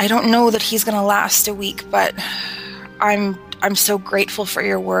 I don't know that he's going to last a week, but I'm so grateful for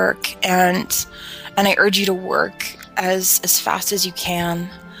your work, and I urge you to work as fast as you can.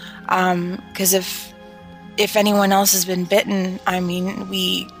 Because if anyone else has been bitten, I mean,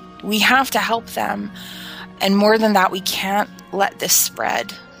 we have to help them. And more than that, we can't let this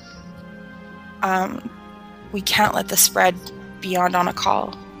spread. We can't let this spread beyond on a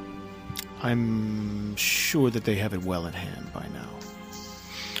call. I'm sure that they have it well in hand by now.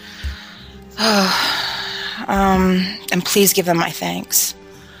 And please give them my thanks.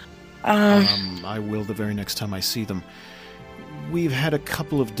 I will the very next time I see them. We've had a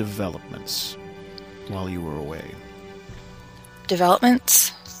couple of developments while you were away.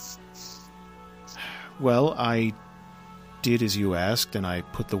 Developments? Well, I did as you asked, and I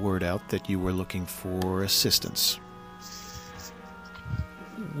put the word out that you were looking for assistance.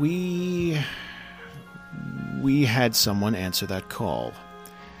 We had someone answer that call.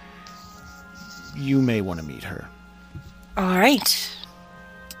 You may want to meet her. All right.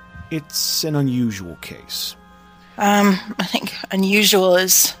 It's an unusual case. I think unusual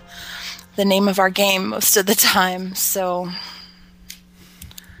is the name of our game most of the time, so...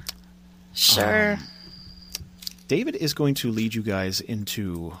 Sure. David is going to lead you guys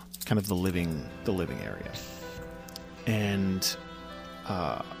into kind of the living area, and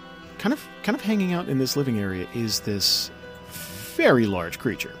kind of hanging out in this living area is this very large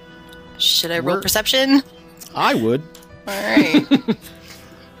creature. Should I roll perception? I would. All right.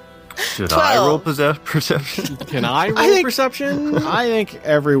 Should 12. I roll perception? Can I roll perception? I think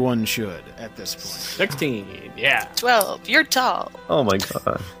everyone should at this point. 16. Yeah. 12. You're tall. Oh my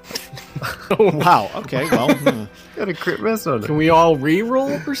god. Wow. Okay. Well, Got a crit miss on it. Can we all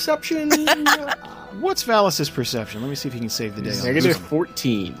re-roll perception? what's Valis' perception? Let me see if he can save the day. on Negative this one.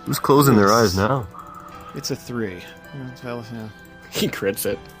 14. Who's closing their eyes now? It's a 3. It's Valis. Yeah. He crits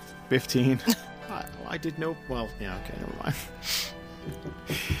it. 15. I did no. Well, yeah. Okay. Never mind.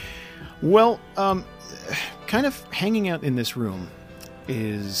 Well, kind of hanging out in this room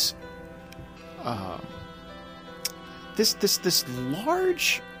is this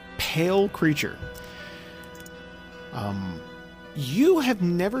large, pale creature. You have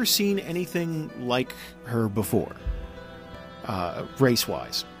never seen anything like her before,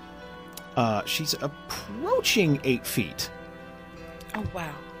 race-wise. She's approaching 8 feet. Oh,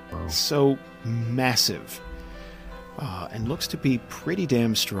 wow. So massive. And looks to be pretty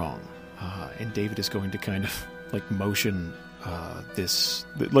damn strong. And David is going to kind of like motion this,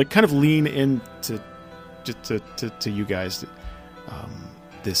 like kind of lean in to you guys.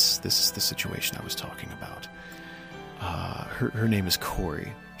 This is the situation I was talking about. Her name is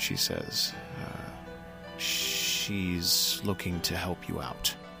Corey, she says. She's looking to help you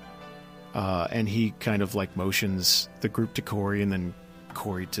out. And he kind of like motions the group to Corey and then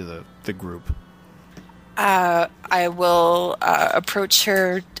Corey to the group. I will approach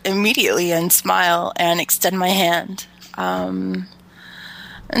her immediately and smile and extend my hand and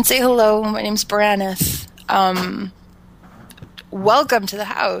say hello. My name's Branith. Welcome to the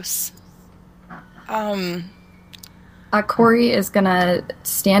house. Corey is gonna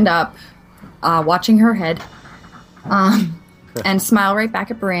stand up, watching her head, and smile right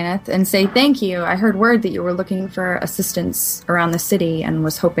back at Branith and say, "Thank you. I heard word that you were looking for assistance around the city and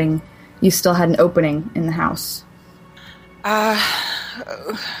was hoping you still had an opening in the house."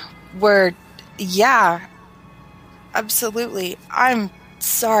 Yeah, absolutely. I'm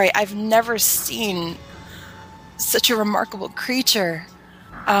sorry. I've never seen such a remarkable creature.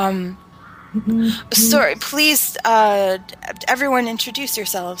 Sorry, please, everyone introduce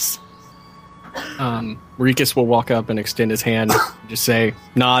yourselves. Rikus will walk up and extend his hand, just say,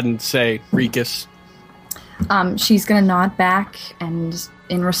 nod and say, Rikus. She's gonna nod back, and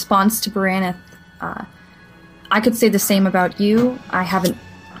in response to Branith, I could say the same about you. I haven't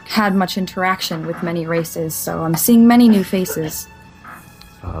had much interaction with many races, so I'm seeing many new faces.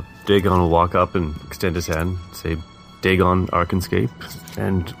 Dagon will walk up and extend his hand, say, Dagon Arkanscape.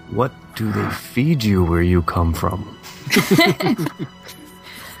 And what do they feed you where you come from?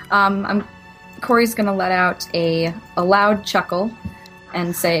 Corey's gonna let out a loud chuckle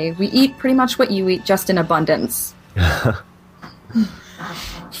and say, "We eat pretty much what you eat, just in abundance."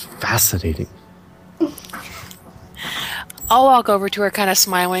 Fascinating. I'll walk over to her kind of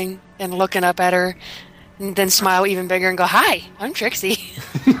smiling and looking up at her, and then smile even bigger and go, "Hi, I'm Trixie."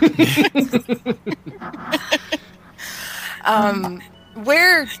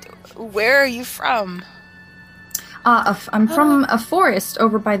 Where are you from? I'm from a forest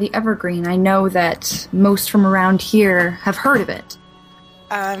over by the Evergreen. I know that most from around here have heard of it.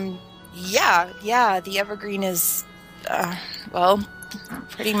 Yeah, the Evergreen is,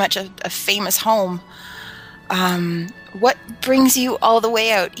 pretty much a famous home. What brings you all the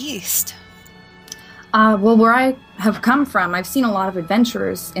way out east? Well, where I have come from, I've seen a lot of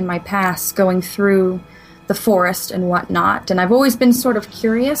adventurers in my past going through the forest and whatnot, and I've always been sort of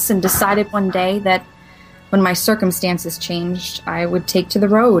curious and decided one day that when my circumstances changed, I would take to the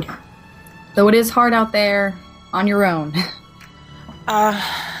road. Though it is hard out there on your own.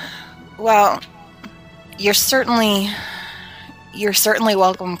 Well, you're certainly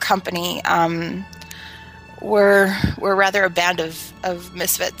welcome company. We're rather a band of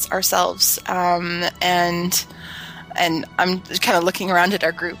misfits ourselves, and I'm kind of looking around at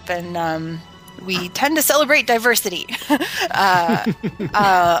our group, and we tend to celebrate diversity.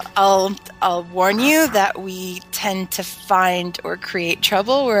 I'll warn you that we tend to find or create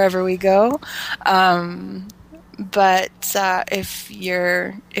trouble wherever we go. But if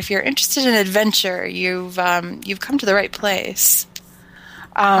you're interested in adventure, you've come to the right place.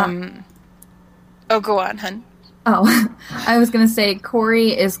 Go on, hun. Oh, I was going to say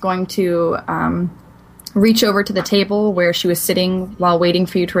Corey is going to reach over to the table where she was sitting while waiting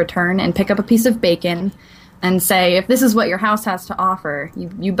for you to return and pick up a piece of bacon and say, "If this is what your house has to offer,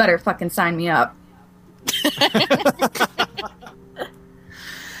 you better fucking sign me up."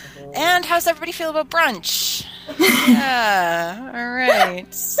 And how's everybody feel about brunch? Yeah, all right.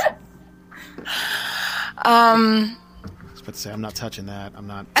 I was about to say, I'm not touching that. I'm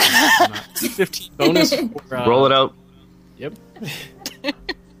not. 15 bonus. For, Roll it out. Yep.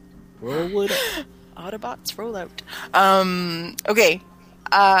 Roll it up. Autobots roll out. Okay.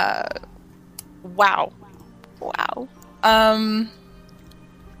 Wow.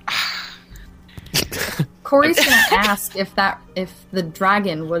 Corey's gonna ask if the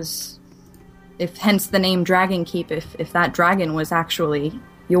dragon was, hence the name Dragon Keep, if that dragon was actually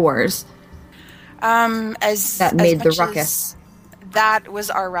yours. That made the ruckus. That was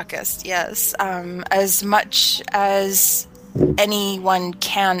our ruckus, yes. As much as anyone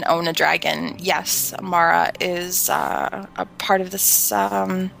can own a dragon, yes, Mara is a part of this,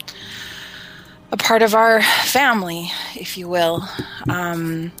 a part of our family, if you will.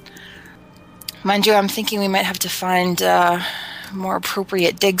 Mind you, I'm thinking we might have to find more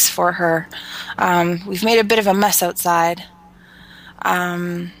appropriate digs for her. We've made a bit of a mess outside.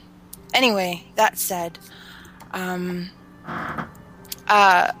 Anyway, that said, I'm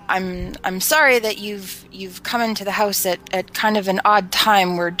sorry that you've come into the house at kind of an odd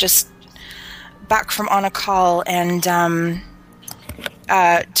time. We're just back from on a call and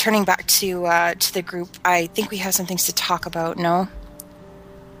turning back to the group. I think we have some things to talk about. No?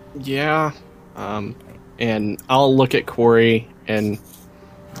 Yeah. And I'll look at Corey and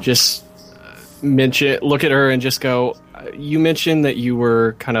just look at her and just go, you mentioned that you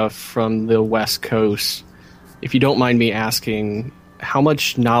were kind of from the West Coast. If you don't mind me asking, how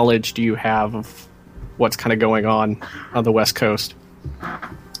much knowledge do you have of what's kind of going on the West Coast?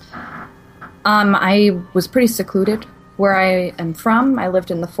 I was pretty secluded where I am from. I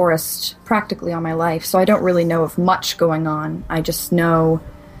lived in the forest practically all my life, so I don't really know of much going on. I just know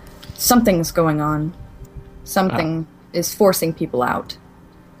something's going on. Something is forcing people out.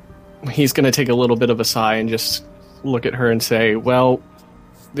 He's going to take a little bit of a sigh and just look at her and say, well,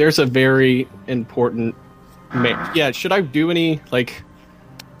 there's a very important yeah, should I do any, like...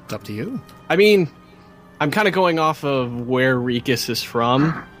 It's up to you. I mean, I'm kind of going off of where Rikus is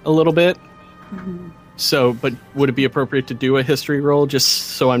from a little bit. Mm-hmm. So, but would it be appropriate to do a history roll just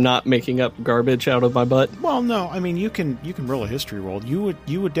so I'm not making up garbage out of my butt? Well, no. I mean, you can roll a history roll. You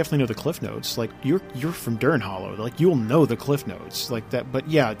would definitely know the cliff notes. Like you're from Dern Hollow. Like you'll know the cliff notes like that. But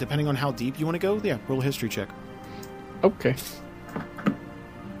yeah, depending on how deep you want to go, yeah, roll a history check. Okay.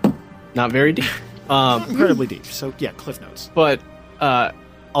 Not very deep. Not incredibly deep. So yeah, cliff notes. But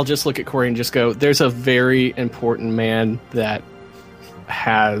I'll just look at Corey and just go, there's a very important man that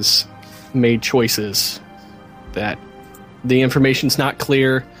has made choices that the information's not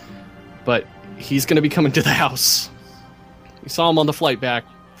clear, but he's going to be coming to the house. We saw him on the flight back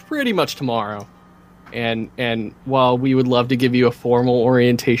pretty much tomorrow. And while we would love to give you a formal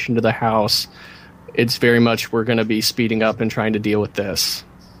orientation to the house, it's very much we're going to be speeding up and trying to deal with this.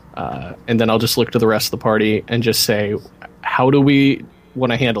 And then I'll just look to the rest of the party and just say, how do we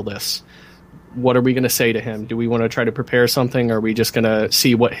want to handle this? What are we going to say to him? Do we want to try to prepare something, or are we just going to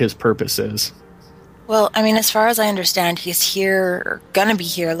see what his purpose is? Well, I mean, as far as I understand, he's here, or going to be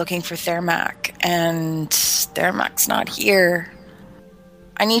here, looking for Thermac, and Thermac's not here.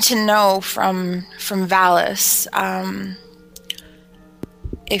 I need to know from Valis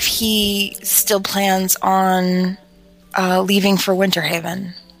if he still plans on leaving for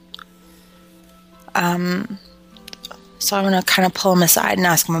Winterhaven. So I'm going to kind of pull him aside and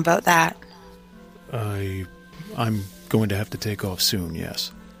ask him about that. I'm going to have to take off soon,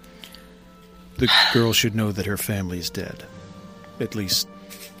 yes. The girl should know that her family is dead. At least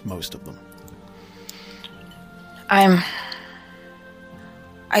most of them. I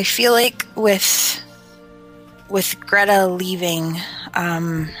feel like with Greta leaving,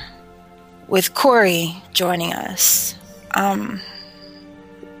 with Corey joining us,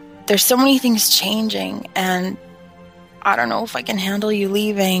 there's so many things changing, and I don't know if I can handle you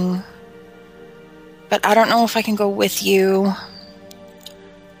leaving. But I don't know if I can go with you.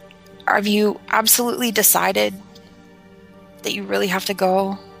 Have you absolutely decided that you really have to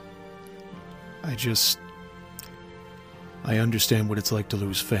go? I understand what it's like to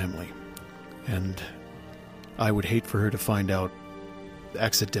lose family. And I would hate for her to find out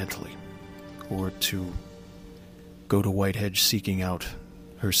accidentally. Or to go to Whitehedge seeking out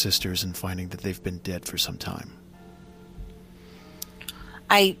her sisters and finding that they've been dead for some time.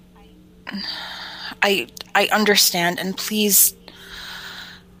 I understand, and please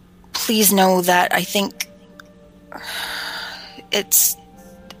know that I think it's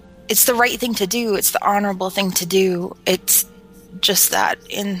the right thing to do. It's the honorable thing to do. It's just that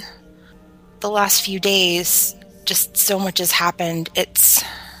in the last few days, just so much has happened.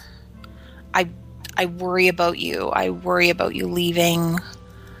 I worry about you. I worry about you leaving.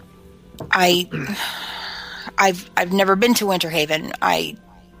 I've never been to Winterhaven.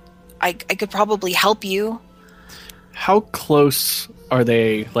 I could probably help you. How close are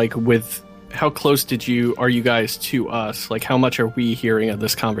they? Like, how close are you guys to us? Like, how much are we hearing of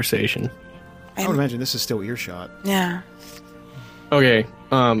this conversation? I would imagine this is still earshot. Yeah. Okay.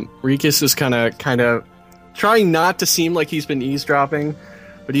 Rikus is kind of trying not to seem like he's been eavesdropping,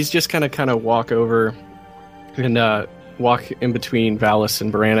 but he's just kind of walk over and walk in between Valis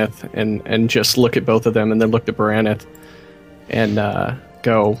and Baraneth and just look at both of them and then look at Baraneth and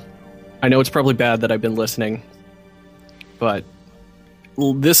go, I know it's probably bad that I've been listening, but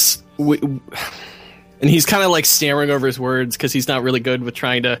this... and he's kind of like stammering over his words because he's not really good with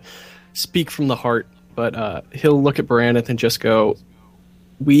trying to speak from the heart, but he'll look at Baraneth and just go,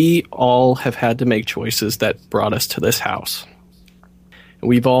 we all have had to make choices that brought us to this house.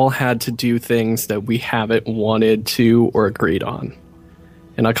 We've all had to do things that we haven't wanted to or agreed on.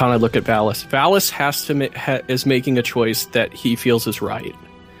 And I kind of look at Valis. Valis is making a choice that he feels is right.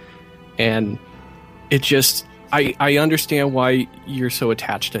 And it just... I understand why you're so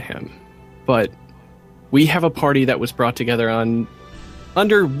attached to him. But we have a party that was brought together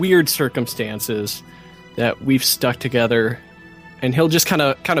under weird circumstances that we've stuck together. And he'll just kind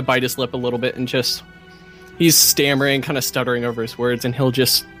of bite his lip a little bit and just... He's stammering, kind of stuttering over his words, and he'll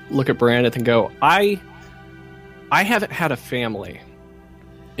just look at Baraneth and go, I haven't had a family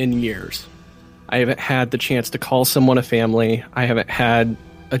in years. I haven't had the chance to call someone a family. I haven't had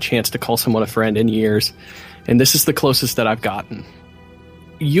a chance to call someone a friend in years. And this is the closest that I've gotten.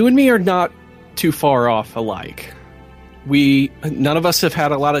 You and me are not too far off alike. None of us have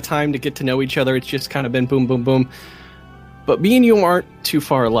had a lot of time to get to know each other. It's just kind of been boom, boom, boom. But me and you aren't too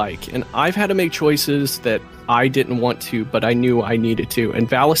far alike, and I've had to make choices that I didn't want to, but I knew I needed to. And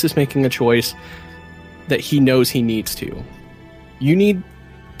Valis is making a choice that he knows he needs to. You need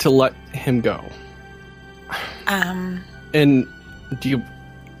to let him go. And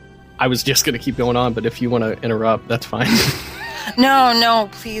I was just going to keep going on, but if you want to interrupt, that's fine. No,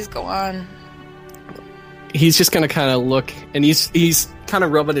 please go on. He's just going to kind of look, and he's kind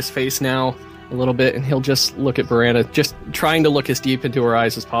of rubbing his face now a little bit, and he'll just look at Baraneth, just trying to look as deep into her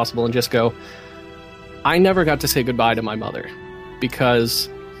eyes as possible, and just go, I never got to say goodbye to my mother because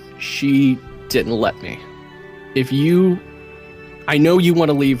she didn't let me. I know you want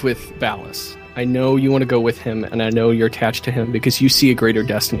to leave with Valis. I know you want to go with him, and I know you're attached to him because you see a greater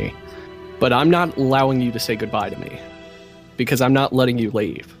destiny. But I'm not allowing you to say goodbye to me because I'm not letting you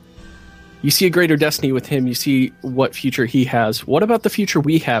leave. You see a greater destiny with him. You see what future he has. What about the future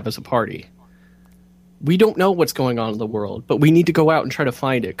we have as a party? We don't know what's going on in the world, but we need to go out and try to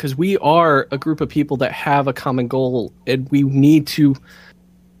find it because we are a group of people that have a common goal, and we need to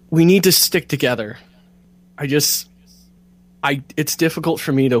stick together. It's difficult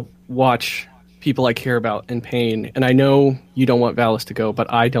for me to watch people I care about in pain, and I know you don't want Valis to go,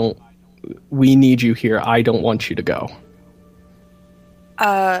 but I don't. We need you here. I don't want you to go.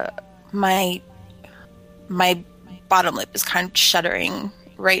 My bottom lip is kind of shuddering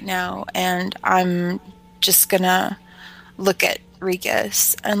right now, and I'm just gonna look at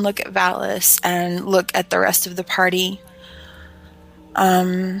Rikus and look at Valis and look at the rest of the party,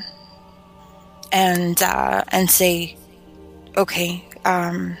 and say, okay,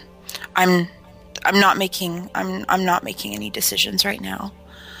 I'm not making any decisions right now,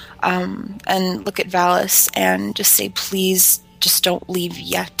 and look at Valis and just say, please, just don't leave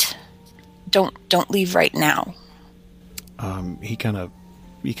yet. Don't leave right now. He kind of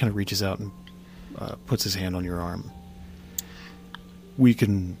reaches out and puts his hand on your arm. We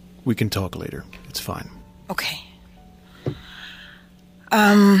can talk later. It's fine. Okay.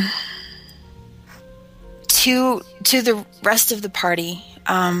 To the rest of the party,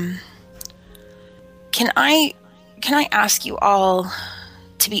 can I ask you all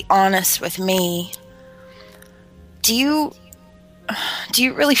to be honest with me? Do you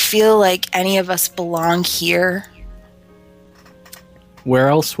really feel like any of us belong here? Where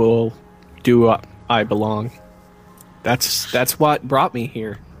else I belong? That's what brought me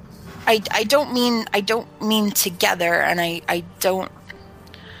here. I don't mean together, and I don't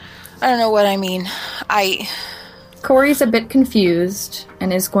know what I mean. Corey's a bit confused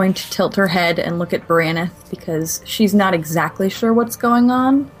and is going to tilt her head and look at Baraneth because she's not exactly sure what's going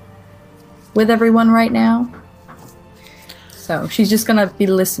on with everyone right now. So she's just going to be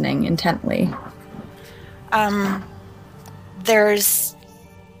listening intently. There is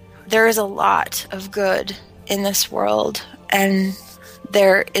a lot of good in this world, and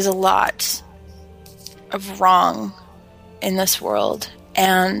there is a lot of wrong in this world,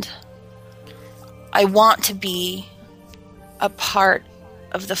 and I want to be a part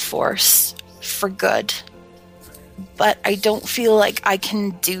of the Force for good. But I don't feel like I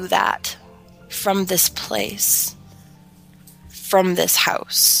can do that from this place, from this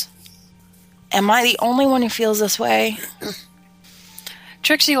house. Am I the only one who feels this way?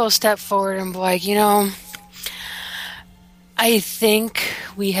 Trixie will step forward and be like, I think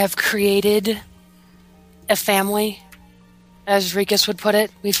we have created a family, as Rikus would put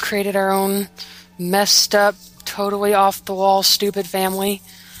it. We've created our own messed up, totally off the wall, stupid family.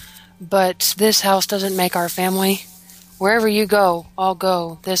 But this house doesn't make our family. Wherever you go, I'll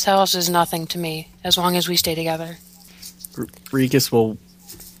go. This house is nothing to me, as long as we stay together. Rikus will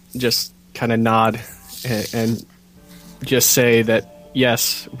just kind of nod and just say that,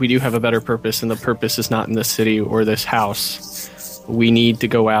 yes, we do have a better purpose, and the purpose is not in this city or this house. We need to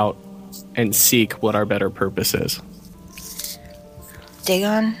go out and seek what our better purpose is.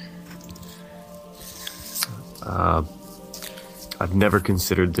 Dagon? I've never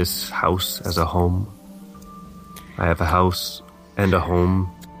considered this house as a home. I have a house and a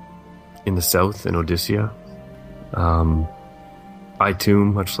home in the south, in Odyssia. I too,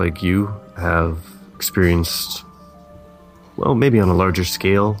 much like you, have experienced, well, maybe on a larger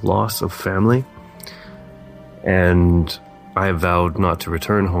scale, loss of family. And I have vowed not to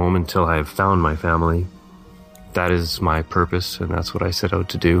return home until I have found my family. That is my purpose, and that's what I set out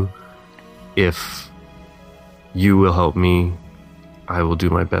to do. If you will help me, I will do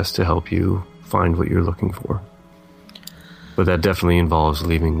my best to help you find what you're looking for. But that definitely involves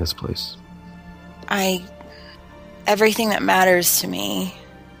leaving this place. Everything that matters to me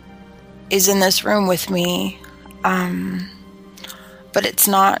is in this room with me. But it's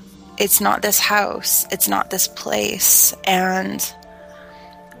not this house. It's not this place. And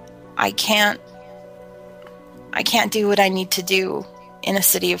I can't do what I need to do in a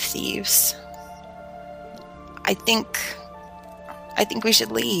city of thieves. I think we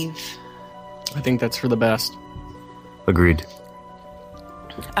should leave. I think that's for the best. Agreed.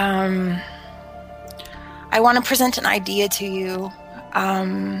 I want to present an idea to you.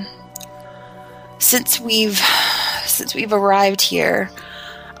 Since we've arrived here,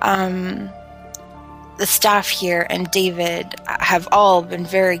 the staff here and David have all been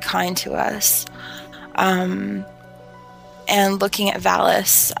very kind to us. And looking at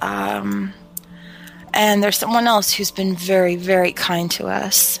Valis, and there's someone else who's been very, very kind to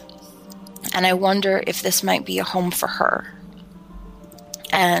us. And I wonder if this might be a home for her.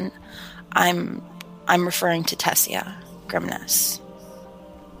 And I'm referring to Tessia Grimness.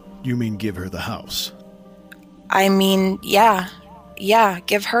 You mean give her the house? I mean, yeah,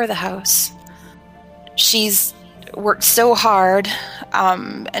 give her the house. She's worked so hard,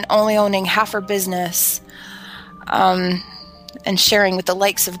 and only owning half her business, and sharing with the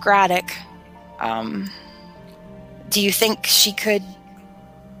likes of Graddock. Do you think she could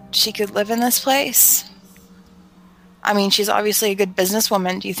live in this place? I mean, she's obviously a good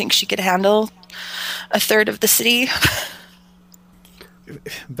businesswoman. Do you think she could handle a third of the city?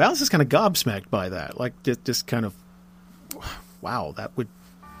 Valis is kind of gobsmacked by that. Like, just kind of, wow, that would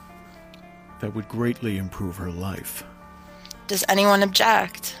greatly improve her life. Does anyone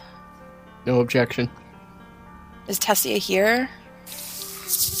object? No objection. Is Tessia here?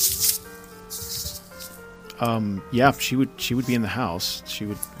 Yeah, she would be in the house. She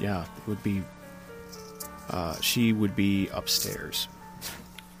would be upstairs.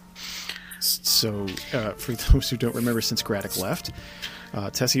 So, for those who don't remember, since Graddock left,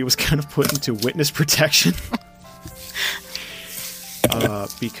 Tessia was kind of put into witness protection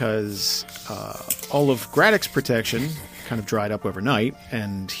because all of Graddock's protection kind of dried up overnight,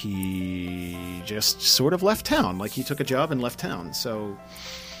 and he just sort of left town. Like, he took a job and left town. So,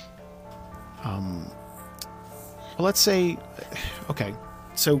 well, let's say, okay.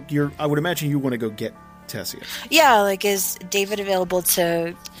 So I would imagine you want to go get Tessia. Yeah, like, is David available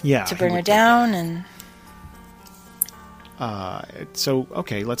to bring her down? And so,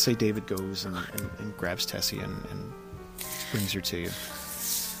 okay, let's say David goes and grabs Tessia and brings her to you.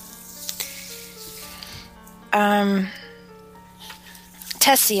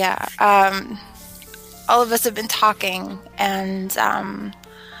 Tessia, all of us have been talking, and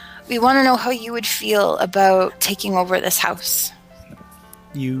we want to know how you would feel about taking over this house.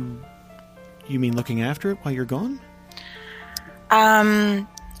 You mean looking after it while you're gone? I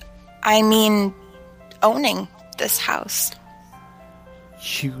mean owning this house.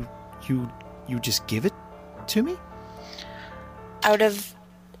 You just give it to me? Out of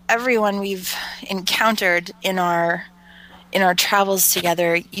everyone we've encountered in our travels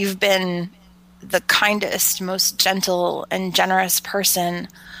together, you've been the kindest, most gentle and generous person,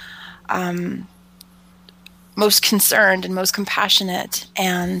 most concerned and most compassionate.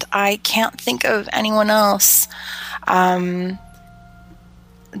 And I can't think of anyone else that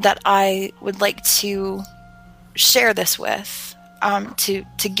I would like to share this with, to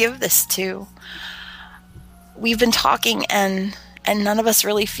give this to. We've been talking, and none of us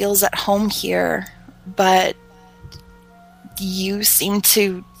really feels at home here, but you seem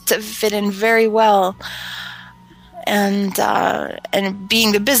to fit in very well. And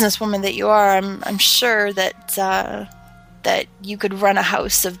being the businesswoman that you are, I'm sure that you could run a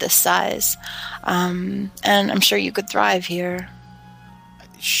house of this size, and I'm sure you could thrive here.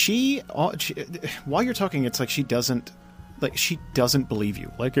 She, while you're talking, it's like she doesn't believe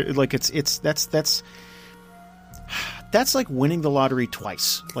you. That's like winning the lottery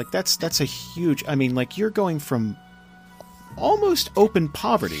twice. Like that's a huge. I mean, like, you're going from almost open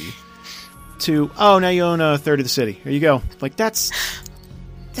poverty to, oh, now you own a third of the city. Here you go. Like, that's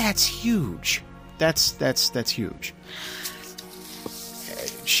huge. That's huge.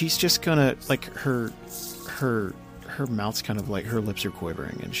 She's just gonna, like, her mouth's kind of like, her lips are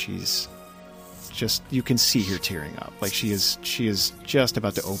quivering, and she's just, you can see her tearing up. Like, she is just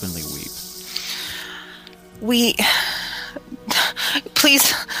about to openly weep.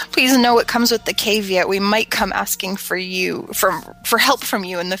 Please know it comes with the caveat. We might come asking for help from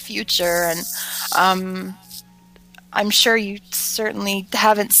you in the future, and I'm sure you certainly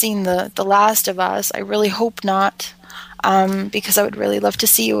haven't seen the last of us. I really hope not, because I would really love to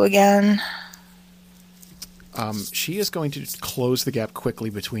see you again. She is going to close the gap quickly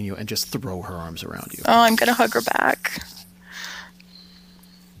between you and just throw her arms around you. Oh, I'm going to hug her back.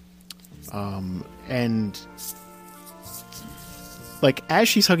 And like, as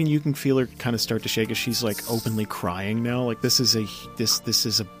she's hugging, you can feel her kind of start to shake as she's like openly crying now. Like, this is a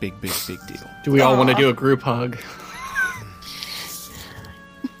big deal. Do we all want to do a group hug?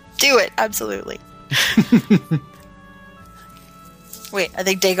 Do it, absolutely. Wait, I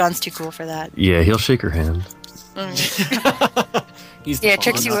think Dagon's too cool for that. Yeah, he'll shake her hand.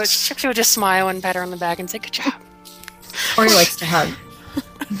 Trixie would just smile and pat her on the back and say, "Good job." Or he likes to hug.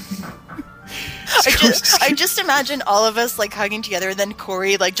 I just imagine all of us like hugging together, and then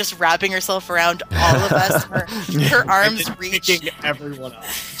Corey like just wrapping herself around all of us. Her arms reaching everyone up.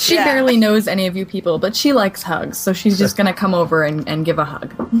 She barely knows any of you people, but she likes hugs, so she's just going to come over and give a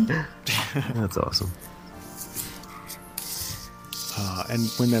hug. That's awesome. And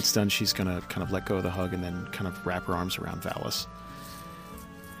when that's done, she's going to kind of let go of the hug and then kind of wrap her arms around Valis.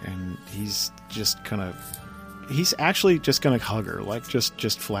 And he's actually just going to hug her, like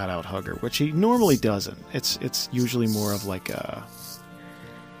just flat out hug her, which he normally doesn't. It's usually more of like a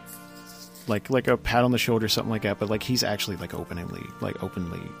pat on the shoulder, something like that. But like, he's actually like openly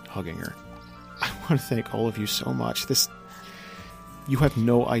hugging her. I want to thank all of you so much. You have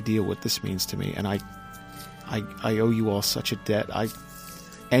no idea what this means to me, and I owe you all such a debt.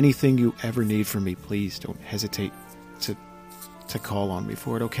 Anything you ever need from me, please don't hesitate to call on me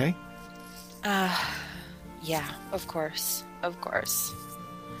for it, okay? Yeah, of course.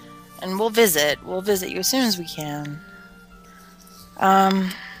 And we'll visit you as soon as we can.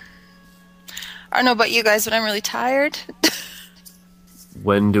 I don't know about you guys, but I'm really tired.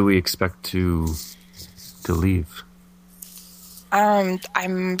 When do we expect to leave? I'm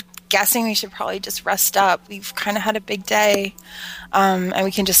guessing we should probably just rest up. We've kind of had a big day, and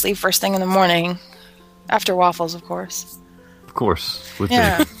we can just leave first thing in the morning, after waffles, of course. Of course, with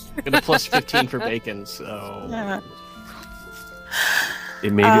yeah. Get a plus 15 for bacon, so Yeah.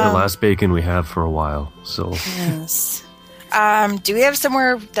 It may be the last bacon we have for a while. So yes. Do we have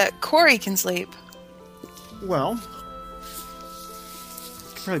somewhere that Corey can sleep? Well,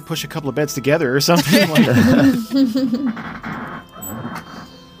 could probably push a couple of beds together or something like that.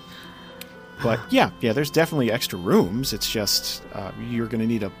 But yeah, there's definitely extra rooms. It's just you're going to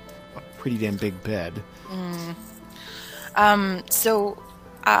need a pretty damn big bed.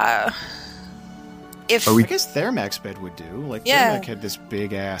 If I guess Thermac's bed would do. Like, Thermac had this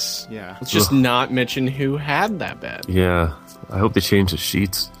big ass. Yeah. Let's just not mention who had that bed. Yeah, I hope they change the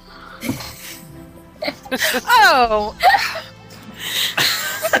sheets. Oh.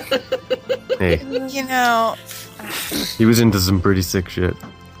 Hey, You know, he was into some pretty sick shit.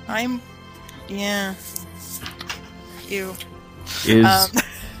 Yeah. You.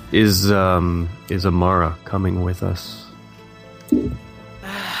 Is Amara coming with us?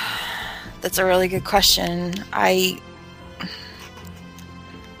 That's a really good question.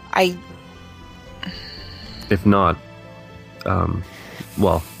 If not,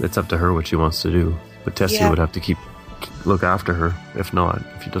 well, it's up to her what she wants to do. But Tessia would have to look after her. If not,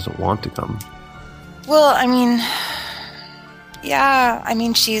 if she doesn't want to come. Well, I mean, yeah, I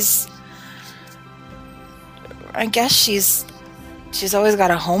mean, I guess she's always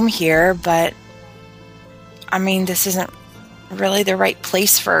got a home here, but I mean, this isn't really the right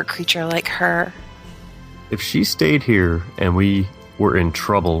place for a creature like her. If she stayed here and we were in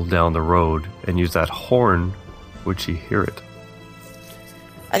trouble down the road and used that horn, would she hear it?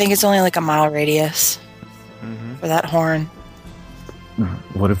 I think it's only like a mile radius for that horn.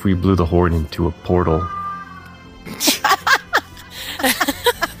 What if we blew the horn into a portal?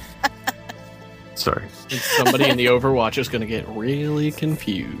 Sorry. And somebody in the Overwatch is going to get really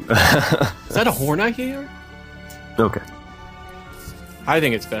confused. Is that a horn I hear? Okay. I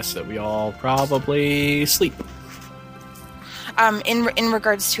think it's best that we all probably sleep. In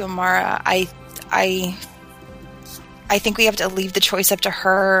regards to Amara, I think we have to leave the choice up to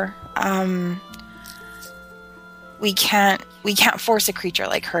her. We can't force a creature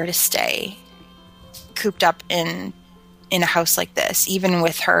like her to stay cooped up in a house like this, even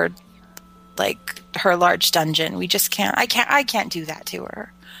with her large dungeon. We just can't. I can't do that to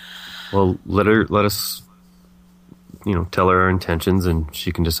her. Well, let us, tell her our intentions, and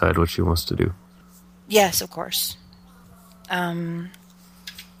she can decide what she wants to do. Yes, of course. Should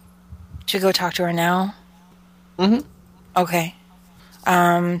we go talk to her now? Mm-hmm. Okay.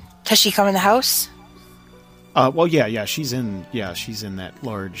 Has she come in the house? Well, yeah, she's in that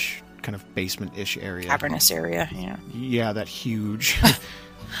large kind of basement-ish area. Cavernous area, yeah. Yeah, that huge.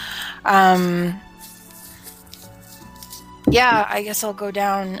 Yeah, I guess I'll go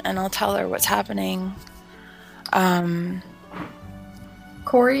down and I'll tell her what's happening.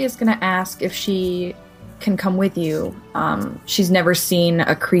 Corey is going to ask if she can come with you. She's never seen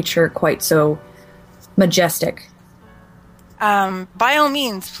a creature quite so majestic. By all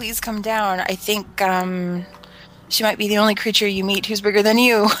means, please come down. I think she might be the only creature you meet who's bigger than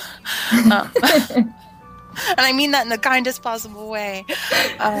you. And I mean that in the kindest possible way.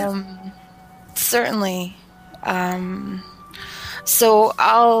 Certainly. So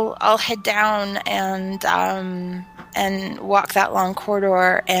I'll head down and walk that long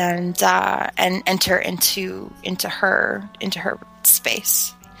corridor and enter into her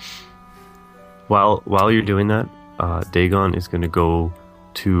space. While you're doing that, Dagon is going to go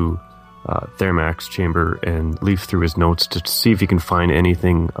to Thermac's chamber and leaf through his notes to see if he can find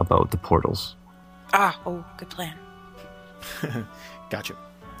anything about the portals. Good plan. Gotcha.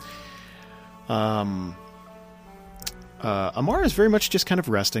 Amara is very much just kind of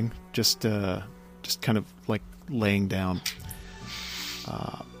resting, just kind of like laying down,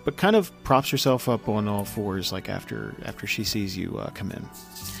 but kind of props herself up on all fours, like after she sees you come in.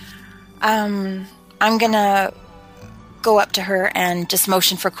 I'm gonna go up to her and just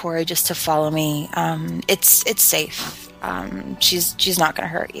motion for Corey just to follow me. It's safe. She's not gonna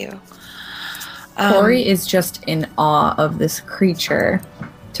hurt you. Corey is just in awe of this creature.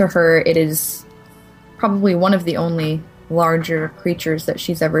 To her, it is probably one of the only larger creatures that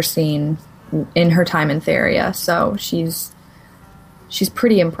she's ever seen in her time in Theria. So she's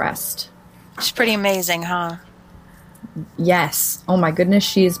pretty impressed. She's pretty amazing, huh? Yes. Oh my goodness,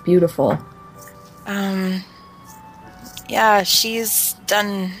 she is beautiful. Yeah, she's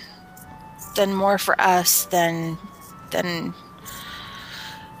done more for us than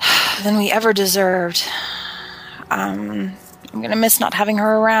we ever deserved. I'm gonna miss not having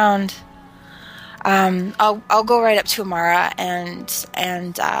her around. I'll go right up to Amara and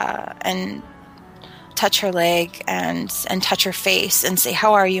touch her leg and touch her face and say,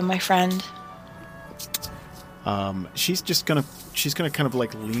 "How are you, my friend?" She's gonna kind of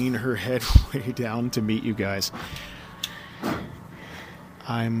like lean her head way down to meet you guys.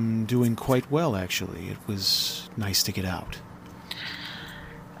 I'm doing quite well, actually. It was nice to get out.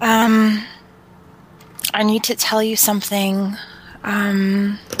 I need to tell you something.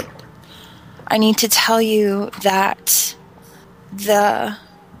 I need to tell you that the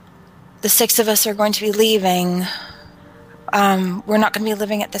six of us are going to be leaving. We're not going to be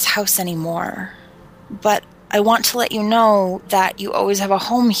living at this house anymore. But I want to let you know that you always have a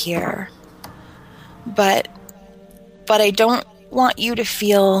home here. But I don't want you to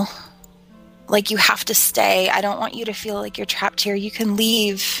feel like you have to stay. I don't want you to feel like you're trapped here. You can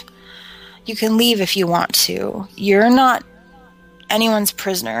leave. You can leave if you want to. You're not anyone's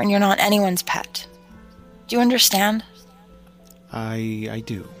prisoner, and you're not anyone's pet. Do you understand? I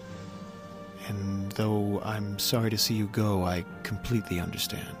do. And though I'm sorry to see you go, I completely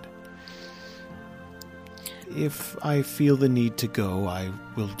understand. If I feel the need to go, I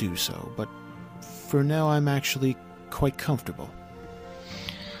will do so, but for now I'm actually quite comfortable.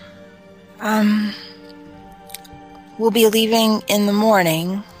 We'll be leaving in the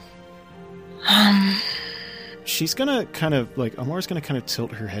morning. She's gonna kind of, like, Amar's gonna kind of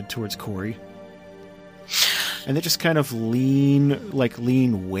tilt her head towards Corey. And then just kind of lean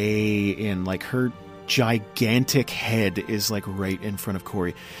way in, like her gigantic head is like right in front of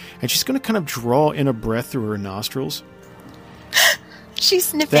Corey. And she's gonna kind of draw in a breath through her nostrils. She's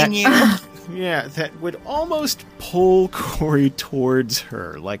sniffing you. Yeah, that would almost pull Corey towards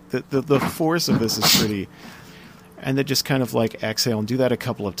her. Like, the force of this is pretty... And then just kind of, like, exhale and do that a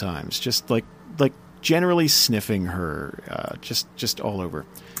couple of times. Just, like generally sniffing her, just all over.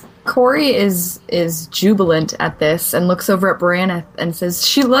 Corey is jubilant at this and looks over at Braneth and says,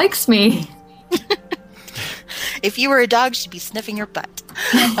 "She likes me." If you were a dog, she'd be sniffing your butt.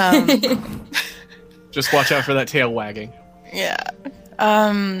 Just watch out for that tail wagging. Yeah.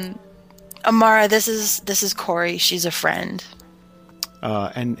 Amara, this is Corey. She's a friend.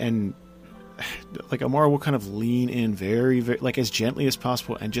 And like, Amara will kind of lean in very, very, like, as gently as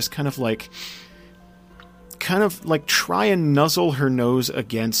possible and just kind of try and nuzzle her nose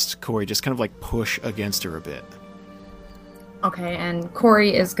against Corey, just kind of like push against her a bit. Okay, and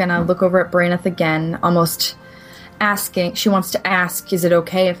Corey is gonna look over at Braneth again, almost asking, she wants to ask, is it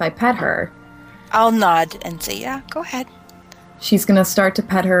okay if I pet her? I'll nod and say, yeah, go ahead. She's gonna start to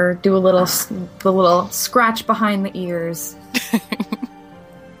pet her, do the little scratch behind the ears.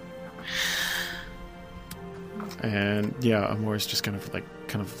 And yeah, Amor's just kind of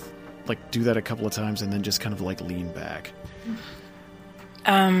do that a couple of times and then just kind of like lean back.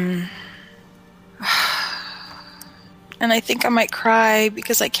 And I think I might cry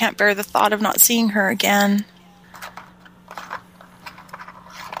because I can't bear the thought of not seeing her again.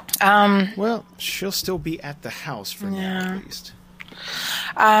 Well, she'll still be at the house for now, at least.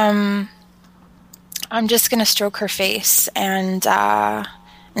 I'm just gonna stroke her face and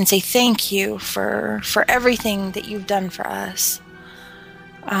say thank you for everything that you've done for us.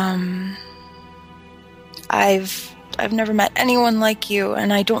 I've never met anyone like you,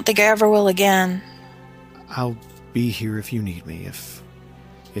 and I don't think I ever will again. I'll be here if you need me.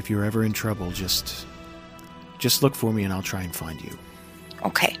 If you're ever in trouble, just look for me and I'll try and find you.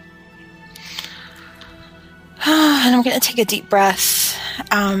 Okay. And I'm going to take a deep breath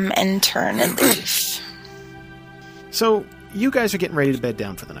and turn and leave. So, you guys are getting ready to bed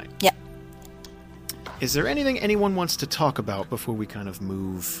down for the night. Yeah. Is there anything anyone wants to talk about before we kind of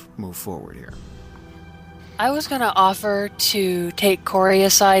move forward here? I was going to offer to take Corey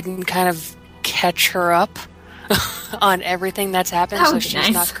aside and kind of catch her up on everything that's happened, so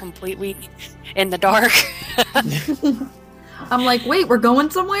she's not completely in the dark. I'm like, wait, we're going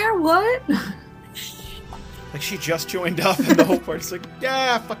somewhere? What? Like, she just joined up and the whole party's like,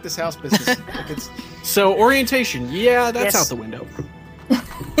 yeah, fuck this house business. Like, it's... So, orientation, yeah, that's out the window.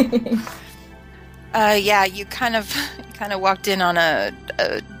 Yeah, you kind of walked in on a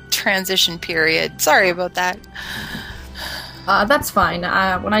transition period. Sorry about that. That's fine.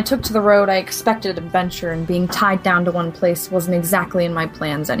 When I took to the road, I expected adventure, and being tied down to one place wasn't exactly in my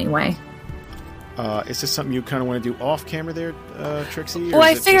plans anyway. Is this something you kind of want to do off camera there, Trixie? Well,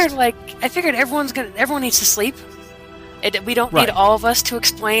 I figured everyone needs to sleep. We don't need all of us to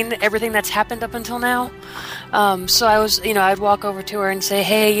explain everything that's happened up until now. So I was, I'd walk over to her and say,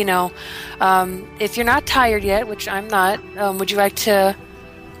 hey, if you're not tired yet, which I'm not, would you like to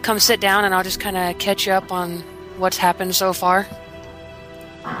come sit down and I'll just kind of catch you up on what's happened so far?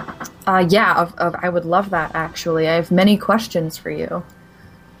 Yeah, I would love that, actually. I have many questions for you.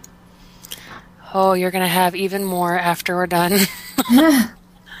 Oh, you're going to have even more after we're done.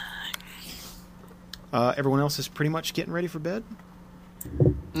 Everyone else is pretty much getting ready for bed?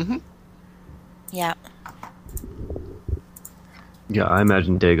 Mm-hmm. Yeah. Yeah, I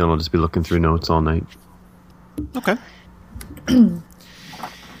imagine Dagon will just be looking through notes all night. Okay.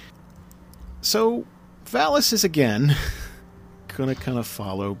 So, Valis is again gonna kind of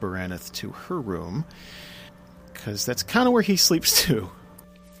follow Baraneth to her room, because that's kind of where he sleeps too.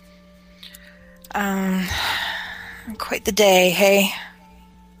 Quite the day, hey?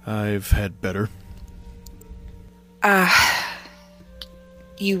 I've had better.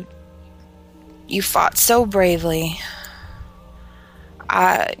 You fought so bravely.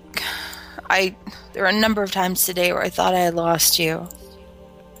 There were a number of times today where I thought I had lost you.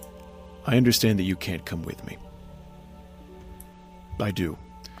 I understand that you can't come with me. I do.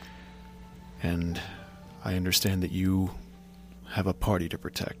 And I understand that you have a party to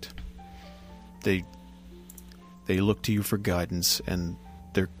protect. They look to you for guidance, and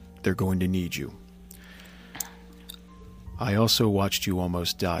they're going to need you. I also watched you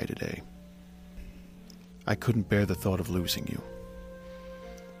almost die today. I couldn't bear the thought of losing you.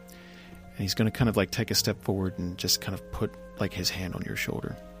 And he's going to kind of like take a step forward and just kind of put like his hand on your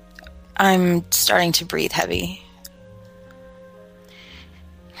shoulder. I'm starting to breathe heavy.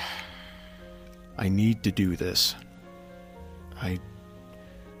 I need to do this. I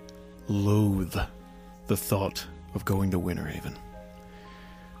loathe the thought of going to Winterhaven.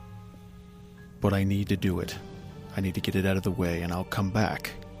 But I need to do it. I need to get it out of the way, and I'll come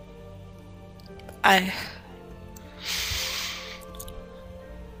back. I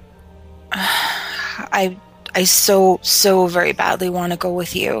so very badly want to go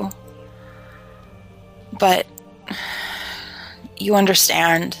with you. But you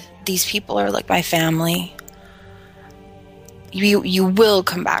understand, these people are like my family. You will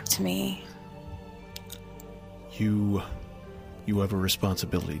come back to me. You have a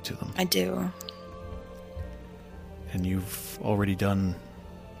responsibility to them. I do. And you've already done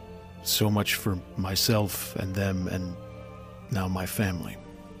so much for myself and them and now my family.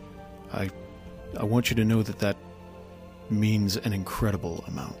 I want you to know that means an incredible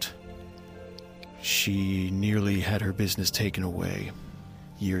amount. She nearly had her business taken away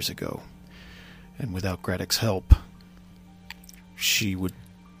years ago. And without Graddock's help, she would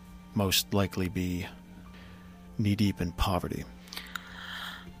most likely be knee-deep in poverty.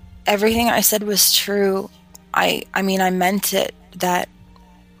 Everything I said was true. I mean, I meant it, that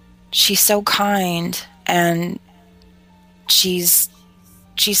she's so kind and she's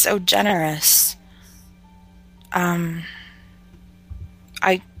so generous. I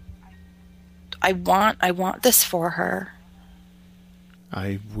want this for her.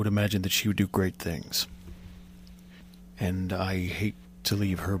 I would imagine that she would do great things. And I hate to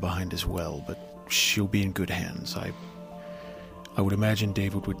leave her behind as well, but she'll be in good hands. I would imagine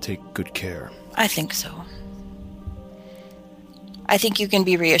David would take good care. I think so. I think you can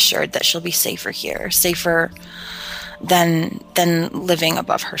be reassured that she'll be safer here, safer than living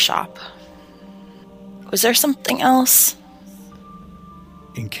above her shop. Was there something else?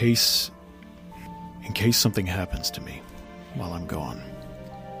 In case something happens to me while I'm gone,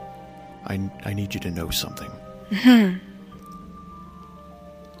 I need you to know something. Mm-hmm.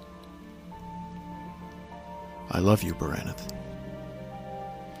 I love you, Baraneth.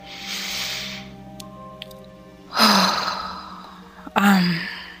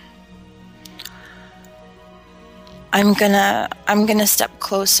 I'm gonna step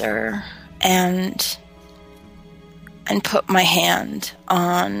closer and put my hand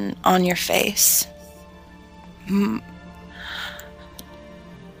on your face.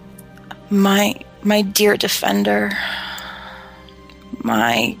 My dear defender,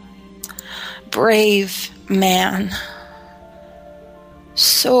 my brave man,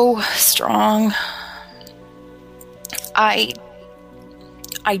 so strong. I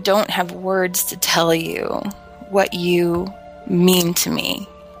don't have words to tell you what you mean to me.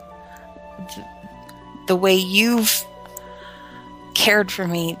 The way you've cared for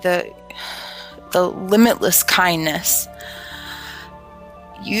me, the limitless kindness.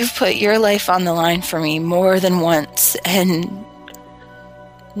 You've put your life on the line for me more than once, and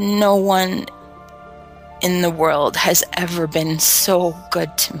no one in the world has ever been so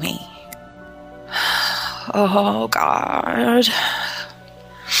good to me. Oh, God.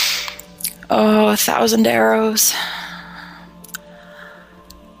 Oh, 1,000 arrows.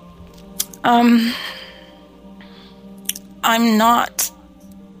 I'm not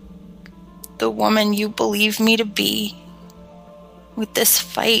the woman you believe me to be with this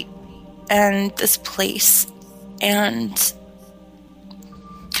fight and this place, and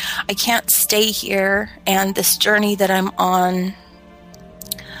I can't stay here, and this journey that I'm on.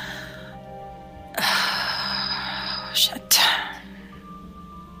 Shit.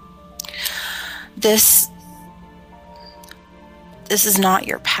 This is not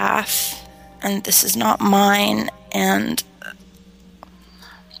your path, and this is not mine, and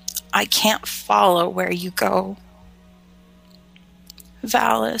I can't follow where you go.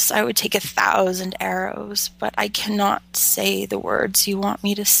 Valis, I would take 1,000 arrows, but I cannot say the words you want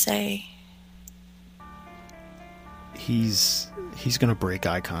me to say. He's gonna break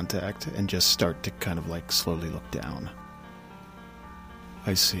eye contact and just start to kind of like slowly look down.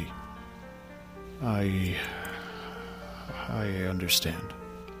 I see. I understand.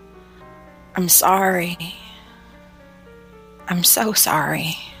 I'm sorry. I'm so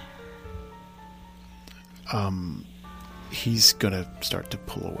sorry. He's gonna start to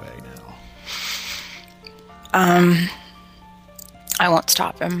pull away now. I won't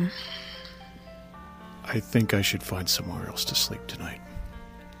stop him. I think I should find somewhere else to sleep tonight.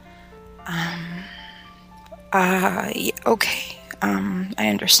 Okay. I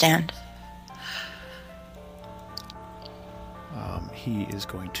understand. He is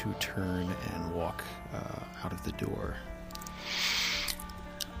going to turn and walk out of the door.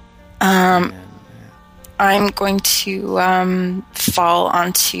 I'm going to fall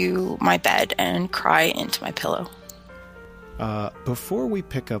onto my bed and cry into my pillow. Before we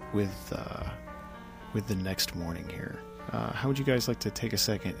pick up with the next morning here, how would you guys like to take a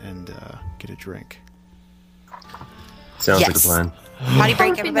second and get a drink? Sounds like a Yes. plan. Potty break, That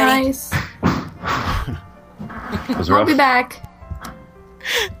would be everybody. nice. It was I'll rough. be back.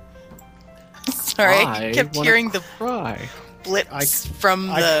 Sorry, I kept wanna hearing the cry. blips from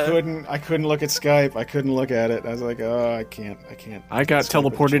I the. couldn't look at Skype. I couldn't look at it. I was like, oh, I can't. I got Skype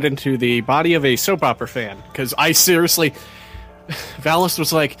with teleported the chat. into the body of a soap opera fan because I seriously, Valis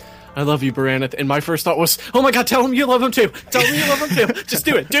was like, "I love you, Baraneth," and my first thought was, "Oh my god, tell him you love him too! Tell him you love him too! Just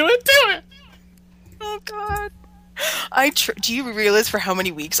do it! Do it! Do it!" Oh God. Do you realize for how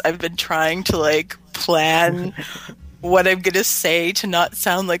many weeks I've been trying to like plan what I'm gonna say to not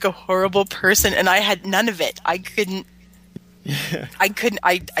sound like a horrible person, and I had none of it. I couldn't. I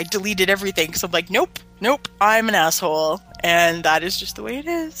deleted everything because I'm like, nope, I'm an asshole, and that is just the way it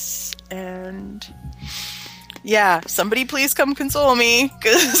is. And yeah, somebody please come console me,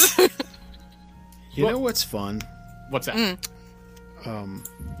 because You know what's fun? What's that?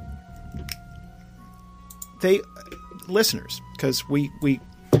 Listeners, because we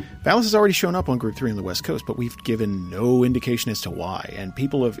Valis has already shown up on Group 3 on the West Coast, but we've given no indication as to why. And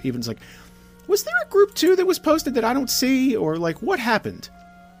people have even like, was there a Group 2 that was posted that I don't see? Or like, what happened?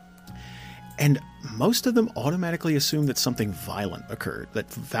 And most of them automatically assume that something violent occurred, that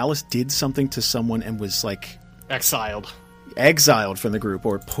Valis did something to someone and was like exiled from the group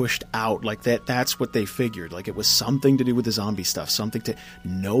or pushed out. Like that's what they figured. Like it was something to do with the zombie stuff,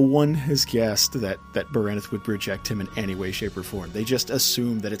 no one has guessed that Baraneth would reject him in any way, shape, or form. They just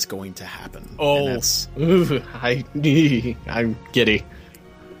assume that it's going to happen. Oh, And that's, ooh, I'm giddy.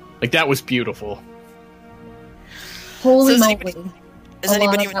 Like that was beautiful. Holy So is moly. anybody- is Alana,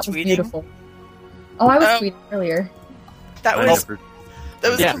 anybody that was tweeting? beautiful. Oh, I was Oh. tweeting earlier. that I was never-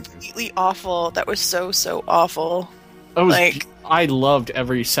 Yeah. completely awful. That was so awful. I was, Like- I loved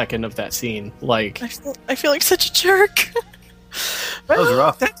every second of that scene. Like I feel like such a jerk. That was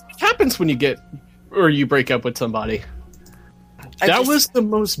rough. that happens when you break up with somebody. That was the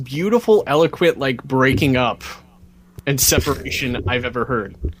most beautiful, eloquent, like breaking up and separation I've ever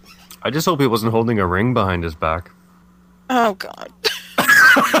heard. I just hope he wasn't holding a ring behind his back. Oh God.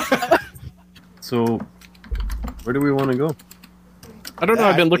 So, where do we want to go? I don't know.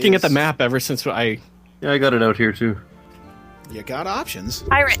 I've been That looking at the is- map ever since I. Yeah, I got it out here too. you got options.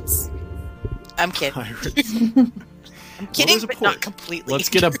 Pirates. I'm kidding. Pirates. I'm kidding, there's a but not point. completely. Let's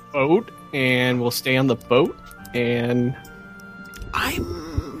get a boat and we'll stay on the boat and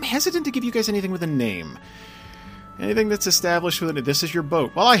I'm hesitant to give you guys anything with a name. Anything that's established with it. This is your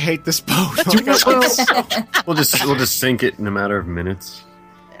boat. Well, I hate this boat. We'll just sink it in a matter of minutes.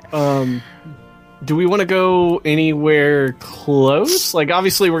 do we want to go anywhere close? Like,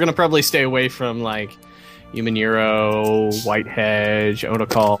 obviously, we're gonna probably stay away from like Humanero, Whitehedge,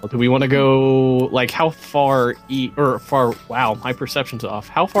 Odakal. Do we want to go like how far Wow, my perception's off.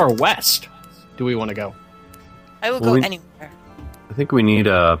 How far west do we want to go? I will Well, go we- anywhere. I think we need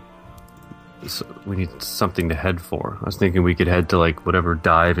something to head for. I was thinking we could head to like whatever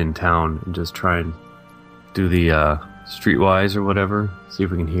dive in town and just try and do the streetwise or whatever. See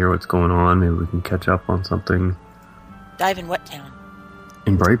if we can hear what's going on. Maybe we can catch up on something Dive in what town?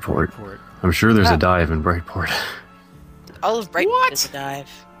 in Brightport. Port. I'm sure there's a dive in Brightport. All of Brightport is a dive.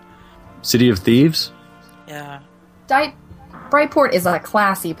 City of Thieves. Yeah. Brightport is a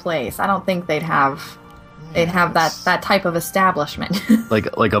classy place. I don't think they'd have that type of establishment. Like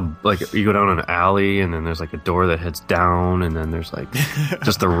you go down an alley and then there's like a door that heads down and then there's like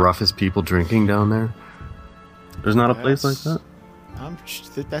just the roughest people drinking down there. There's not a place like that.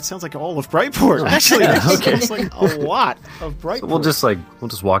 That sounds like all of Brightport. Actually, Yeah, that okay. sounds like a lot of Brightport. We'll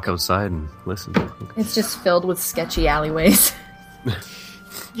just walk outside and listen. It's just filled with sketchy alleyways.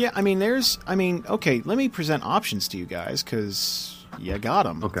 Yeah, okay. Let me present options to you guys because you got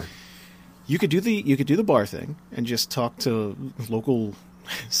them. Okay. You could do the bar thing and just talk to local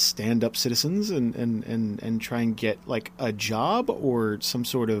stand-up citizens and try and get like a job or some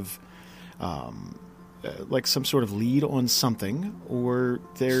sort of lead on something, or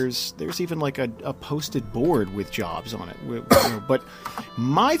there's even like a posted board with jobs on it. But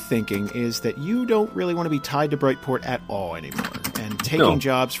my thinking is that you don't really want to be tied to Brightport at all anymore, and taking No.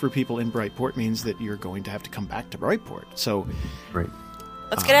 jobs for people in Brightport means that you're going to have to come back to Brightport. So Right.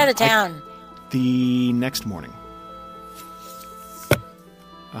 Let's get out of town. the next morning,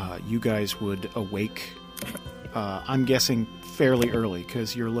 you guys would awake. I'm guessing fairly early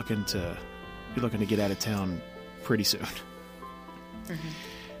because you're looking to get out of town pretty soon.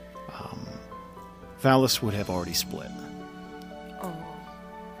 Valis would have already split. Oh.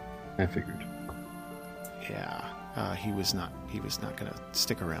 I figured. Yeah, he was not going to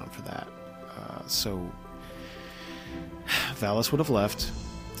stick around for that. So Valis would have left,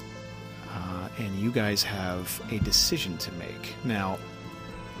 and you guys have a decision to make now.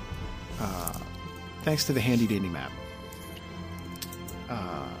 Thanks to the handy dandy map,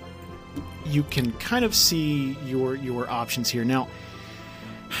 you can kind of see your options here. Now,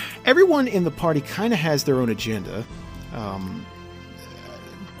 everyone in the party kind of has their own agenda.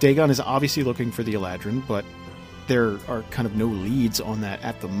 Dagon is obviously looking for the Eladrin, but there are kind of no leads on that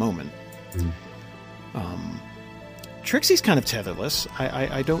at the moment. Trixie's kind of tetherless.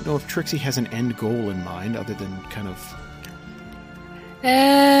 I don't know if Trixie has an end goal in mind other than kind of...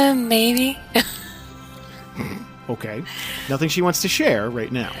 Maybe. Okay. Nothing she wants to share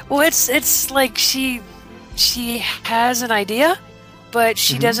right now. Well, it's like she has an idea, but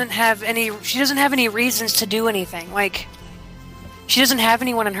she doesn't have any reasons to do anything. Like, she doesn't have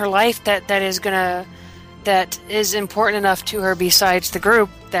anyone in her life that is important enough to her besides the group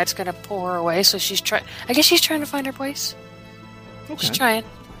that's gonna pull her away. So I guess she's trying to find her place. Okay. She's trying.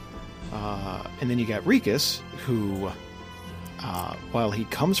 And then you got Rikus, who, while he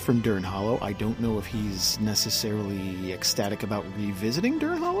comes from Dern Hollow, I don't know if he's necessarily ecstatic about revisiting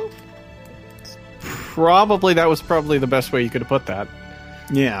Dern Hollow. Probably that was probably the best way you could have put that.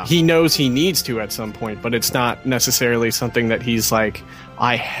 Yeah. He knows he needs to at some point, but it's not necessarily something that he's like,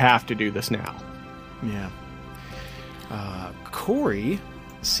 I have to do this now. Yeah. Corey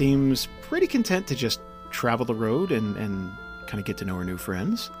seems pretty content to just travel the road and kind of get to know her new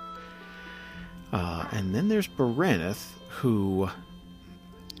friends. And then there's Baraneth, who,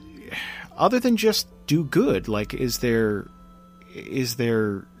 other than just do good, like, is there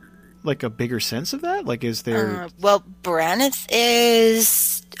like a bigger sense of that? Like, is there... Well, Baraneth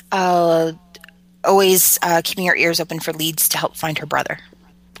is always keeping her ears open for leads to help find her brother.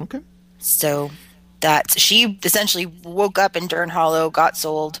 Okay. So she essentially woke up in Dern Hollow, got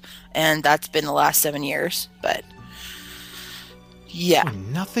sold, and that's been the last 7 years. But yeah,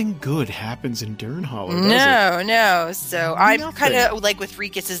 nothing good happens in Dern Hollow. Does it? No. So I'm kind of like with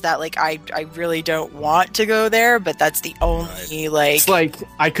Rikus, is that like I really don't want to go there, but that's the only like. It's like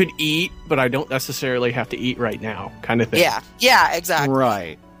I could eat, but I don't necessarily have to eat right now, kind of thing. Yeah, exactly.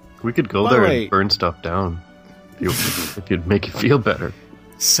 Right. We could go there and burn stuff down if it'd make you feel better.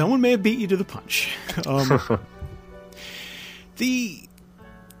 Someone may have beat you to the punch.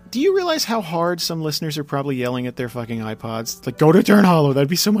 Do you realize how hard some listeners are probably yelling at their fucking iPods? Like, go to Dern Hollow. That'd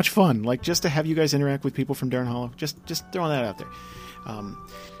be so much fun. Like, just to have you guys interact with people from Dern Hollow. Just throwing that out there.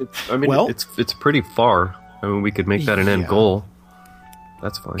 It's pretty far. I mean, we could make that an end goal.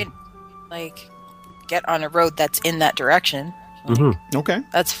 That's fine. You can, get on a road that's in that direction. Okay.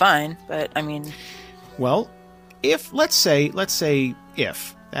 That's fine, but I mean... Well, let's say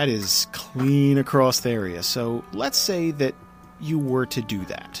if that is clean across the area. So let's say that you were to do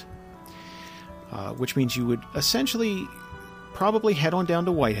that, which means you would essentially probably head on down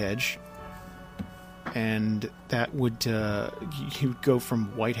to Whitehedge, and that would you'd go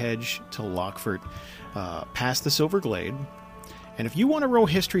from Whitehedge to Lockford, past the Silver Glade. And if you want to roll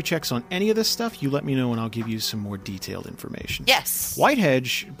history checks on any of this stuff, you let me know and I'll give you some more detailed information. Yes.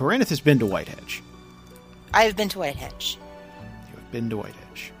 Whitehedge, Baraneth has been to Whitehedge. I have been to Whitehedge. You have been to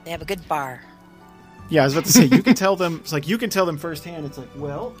Whitehedge. They have a good bar. Yeah, I was about to say, you can tell them, it's like, you can tell them firsthand, it's like,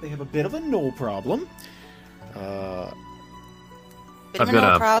 well, they have a bit of a knoll problem. Bit of a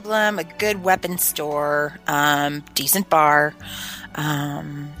knoll problem, a good weapon store, decent bar.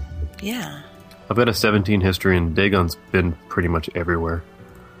 Yeah. I've got a 17 history, and Dagon's been pretty much everywhere.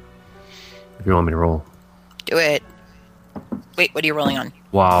 If you want me to roll. Do it. Wait, what are you rolling on?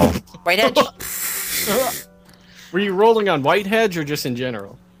 Wow. Whitehedge? Were you rolling on Whitehedge or just in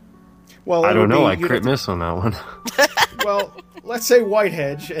general? Well, I don't know. I crit miss on that one. Well, let's say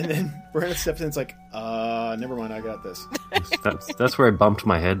Whitehedge, and then Brandon steps in and it's like, never mind, I got this. That's where I bumped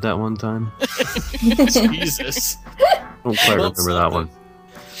my head that one time. Jesus. I don't quite remember that one.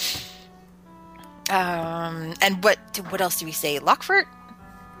 And what else do we say? Lockford?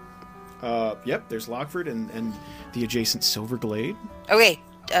 Yep, there's Lockford and the adjacent Silver Glade. Okay,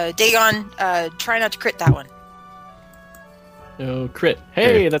 Dagon, try not to crit that one. Oh, crit.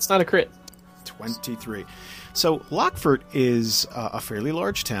 Hey, that's not a crit. 23. So Lockford is a fairly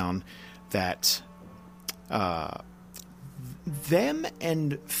large town that them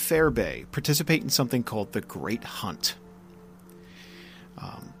and Fairbay participate in something called the Great Hunt.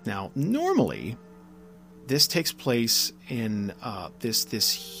 Now, normally, this takes place in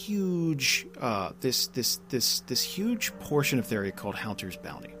this huge huge portion of the area called Haunter's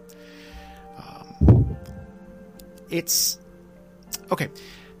Bounty. it's okay.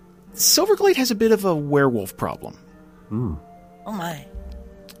 Silverglade has a bit of a werewolf problem. Mm. Oh my.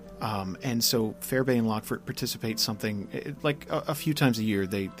 And so Fairbay and Lockford participate something like a few times a year.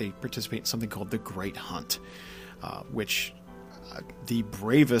 They participate in something called the Great Hunt, which the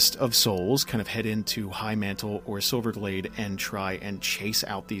bravest of souls kind of head into High Mantle or Silverglade and try and chase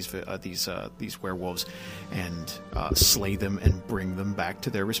out these werewolves and slay them and bring them back to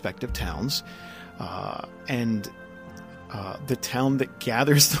their respective towns. And the town that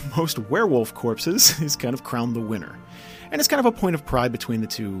gathers the most werewolf corpses is kind of crowned the winner. And it's kind of a point of pride between the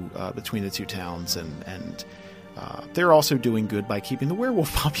two towns, and they're also doing good by keeping the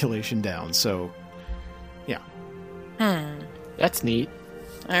werewolf population down. So, yeah. That's neat.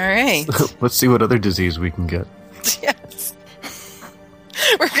 All right. Let's see what other disease we can get. Yes.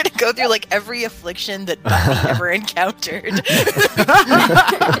 We're going to go through like every affliction that Buffy ever encountered.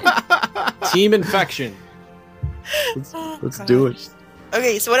 Team infection. Let's do it.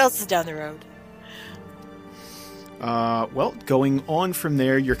 Okay, so what else is down the road? Well, going on from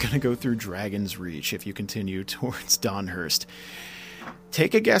there, you're going to go through Dragon's Reach if you continue towards Donhurst.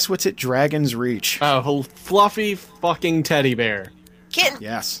 Take a guess what's at Dragon's Reach. Oh, fluffy fucking teddy bear. Kitten.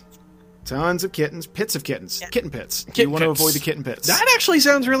 Yes. Tons of kittens. Pits of kittens. Yeah. Kitten pits. Kitten You want to pits. avoid the kitten pits. That actually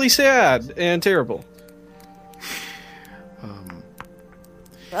sounds really sad and terrible.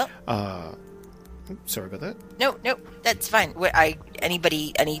 Well, Sorry about that. no, that's fine.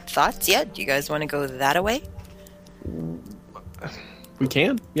 Anybody, any thoughts yet? Do you guys want to go that way? We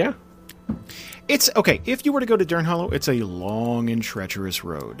can, yeah. It's okay. If you were to go to Durnhollow, it's a long and treacherous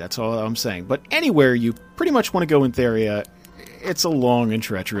road. That's all I'm saying. But anywhere you pretty much want to go in Theria, it's a long and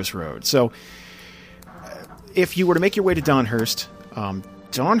treacherous road. So if you were to make your way to Donhurst,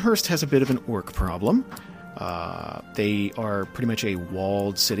 Donhurst has a bit of an orc problem. They are pretty much a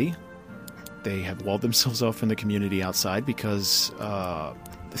walled city. They have walled themselves off from the community outside because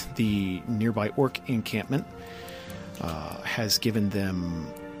the nearby orc encampment has given them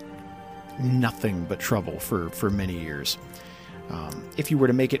nothing but trouble for many years. If you were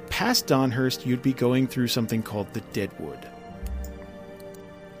to make it past Donhurst, you'd be going through something called the Deadwood.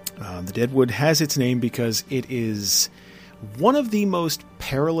 The Deadwood has its name because it is one of the most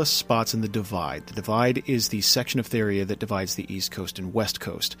perilous spots in the Divide. The Divide is the section of Theria that divides the East Coast and West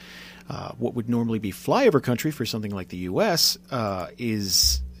Coast. What would normally be flyover country for something like the U.S.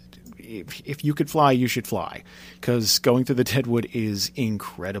 Is... If you could fly, you should fly, because going through the Deadwood is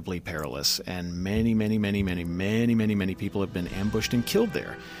incredibly perilous, and many people have been ambushed and killed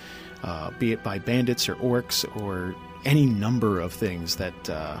there, be it by bandits or orcs or any number of things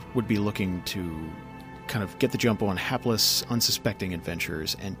that would be looking to kind of get the jump on hapless, unsuspecting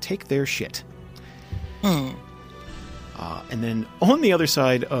adventurers and take their shit. And then on the other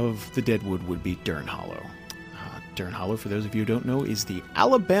side of the Deadwood would be Durnhollow. Durnhollow, for those of you who don't know, is the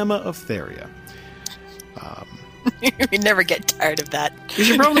Alabama of Theria. We never get tired of that. You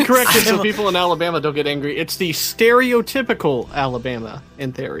should probably correct it so people in Alabama don't get angry. It's the stereotypical Alabama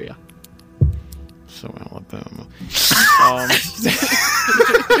in Theria. So Alabama.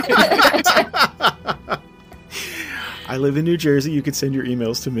 I live in New Jersey. You can send your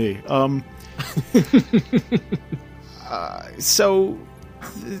emails to me. So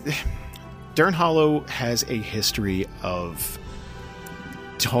Durnhollow has a history of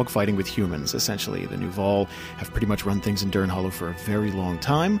dogfighting with humans, essentially. The Nuval have pretty much run things in Durnhollow for a very long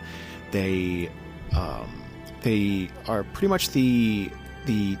time. They are pretty much the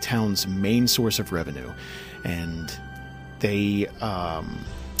town's main source of revenue, and they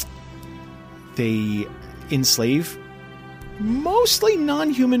enslave mostly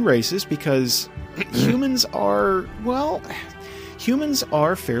non-human races because humans are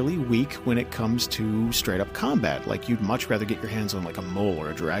fairly weak when it comes to straight-up combat. Like, you'd much rather get your hands on like a mole or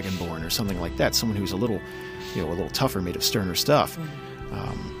a dragonborn or something like that, someone who's a little tougher, made of sterner stuff.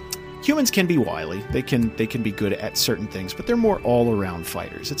 Humans can be wily. They can be good at certain things, but they're more all-around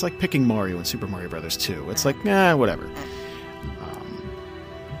fighters. It's like picking Mario in Super Mario Bros. 2. It's like, whatever.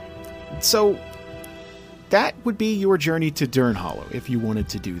 So that would be your journey to Durnhollow if you wanted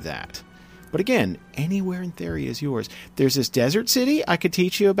to do that. But again, anywhere in Theria is yours. There's this desert city I could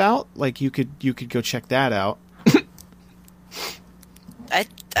teach you about. Like, you could go check that out.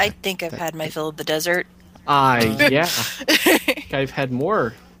 I think I've had my fill of the desert. Yeah. I've had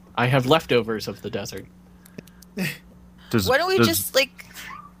more. I have leftovers of the desert. Why don't we just like...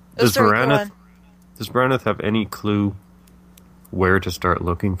 Oh, Does sorry, go on. Baraneth have any clue where to start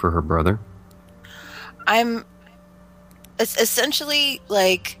looking for her brother? I'm essentially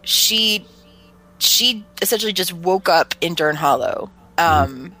like she essentially just woke up in Durnhollow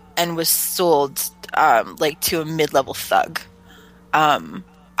and was sold to a mid-level thug.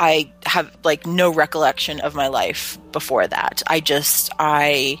 I have like no recollection of my life before that.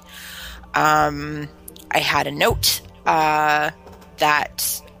 I had a note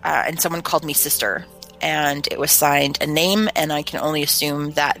that and someone called me sister, and it was signed a name, and I can only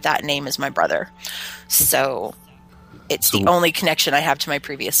assume that name is my brother. So it's the only connection I have to my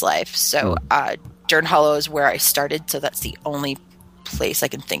previous life. So Dern Hollow is where I started, so that's the only place I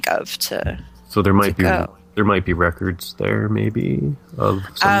can think of to. So there might be records there, maybe of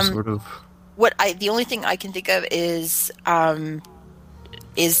some sort of. The only thing I can think of is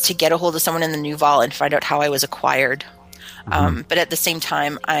to get a hold of someone in the Nuval and find out how I was acquired. But at the same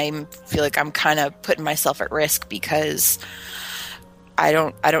time, I feel like I'm kind of putting myself at risk because I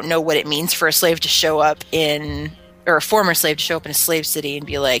don't know what it means for a slave to show up or a former slave to show up in a slave city and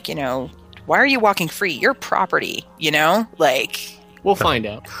be like, why are you walking free? You're property, like. We'll find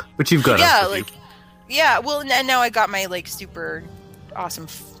out. But you've got well, and now I got my like super awesome,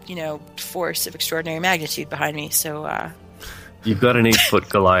 force of extraordinary magnitude behind me. So you've got an 8-foot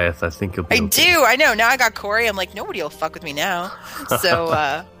Goliath. I think you'll be. Do. I know. Now I got Corey. I'm like, nobody will fuck with me now. So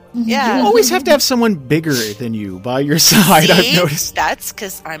yeah. You always have to have someone bigger than you by your side. See? I've noticed. That's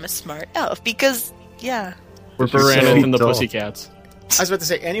because I'm a smart elf. Because we're Baraneth and the Pussycats. I was about to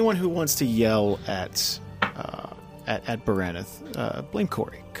say, anyone who wants to yell at Baraneth, blame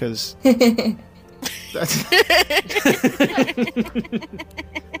Corey, because that's.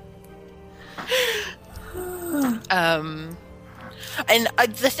 And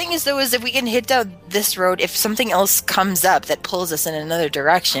the thing is, though, is if we can hit down this road, if something else comes up that pulls us in another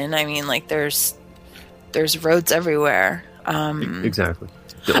direction, I mean, like there's roads everywhere. Exactly.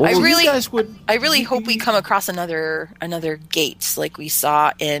 I really hope we come across another gate like we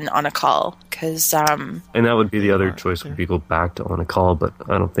saw in Onakal, because and that would be the other choice would be go back to Onakal, but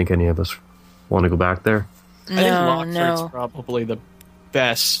I don't think any of us want to go back there. I think Lockford's probably the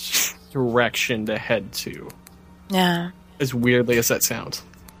best direction to head to. Yeah. As weirdly as that sounds.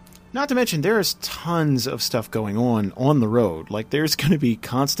 Not to mention, there's tons of stuff going on the road. Like, there's going to be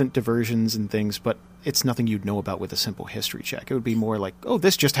constant diversions and things, but it's nothing you'd know about with a simple history check. It would be more like, oh,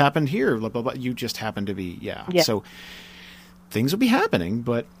 this just happened here, blah, blah, blah. You just happen to be, yeah. So things will be happening,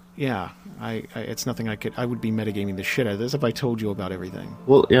 but yeah, it's nothing I would be metagaming the shit out of this if I told you about everything.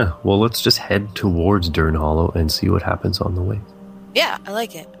 Well, yeah. Well, let's just head towards Dern Hollow and see what happens on the way. Yeah, I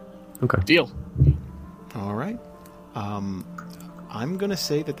like it. Okay. Deal. All right. I'm going to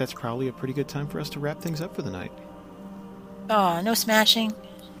say that's probably a pretty good time for us to wrap things up for the night. Oh, no smashing?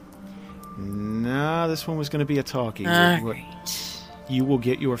 Nah, this one was going to be a talkie. Right. You will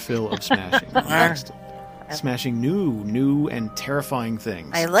get your fill of smashing. Smashing new and terrifying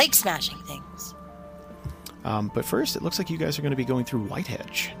things. I like smashing things. But first, it looks like you guys are going to be going through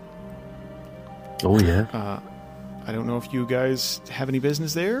Whitehedge. Oh, yeah. I don't know if you guys have any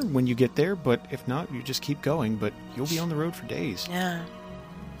business there when you get there, but if not, you just keep going. But you'll be on the road for days. Yeah.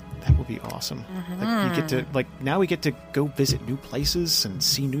 That would be awesome. Like, you get to now we get to go visit new places and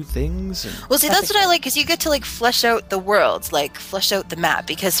see new things. And well, see, that's what I like, because you get to like flesh out the worlds, like flesh out the map.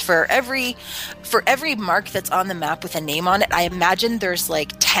 Because for every mark that's on the map with a name on it, I imagine there's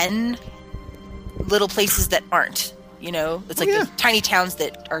like 10 little places that aren't. It's like there's tiny towns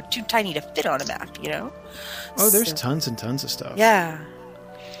that are too tiny to fit on a map. Oh, there's tons and tons of stuff. Yeah.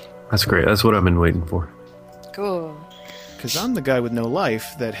 That's great. That's what I've been waiting for. Cool. Because I'm the guy with no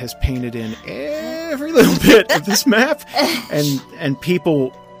life that has painted in every little bit of this map, and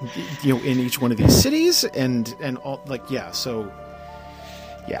people, in each one of these cities, and all, like, yeah. So,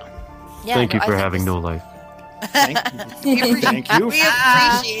 yeah. Thank you for having no life. Thank you. Thank you. We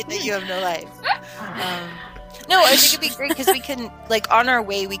appreciate that you have no life. No, I think it'd be great because we can, like, on our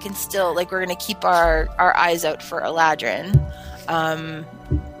way, we can still, like, we're going to keep our eyes out for Eladrin.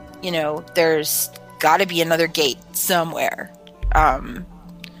 There's got to be another gate somewhere.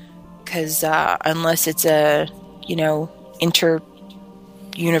 Because unless it's a,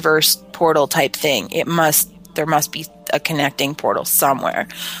 inter-universe portal type thing, there must be a connecting portal somewhere.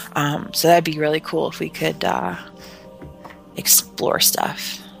 So that'd be really cool if we could explore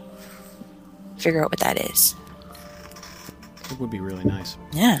stuff. Figure out what that is. It would be really nice.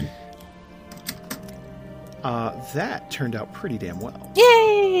 Yeah. That turned out pretty damn well.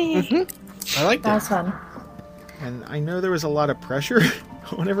 Yay! Mm-hmm. I like that. That was fun. And I know there was a lot of pressure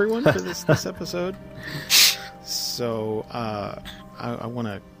on everyone for this episode. So I want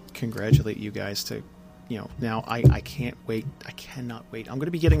to congratulate you guys to, now I can't wait. I cannot wait. I'm going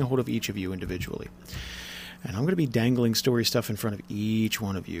to be getting a hold of each of you individually. And I'm going to be dangling story stuff in front of each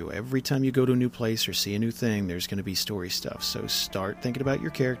one of you. Every time you go to a new place or see a new thing, there's going to be story stuff. So start thinking about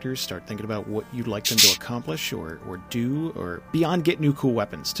your characters. Start thinking about what you'd like them to accomplish or do, or beyond get new cool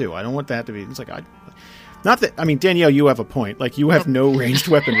weapons, too. I don't want that to be... It's like... Danielle, you have a point. Like, you have no ranged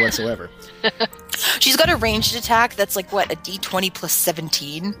weapon whatsoever. She's got a ranged attack that's like, what, a d20 plus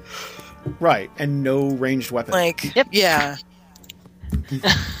 17? Right, and no ranged weapon. Like, yeah.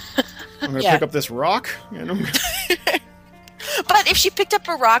 I'm going to pick up this rock. And but if she picked up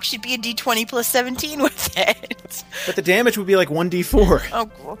a rock, she'd be a d20 plus 17 with it. But the damage would be like 1d4.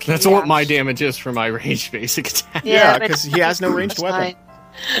 Oh, okay. That's what my damage is for my ranged basic attack. Yeah, because he has no ranged weapon.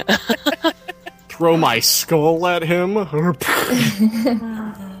 Throw my skull at him.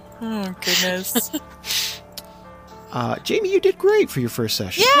 Oh, goodness. Jamie, you did great for your first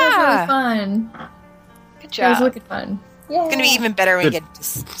session. It was Yeah. really fun. Good It was job. wicked fun. Yeah. It's going to be even better when we get to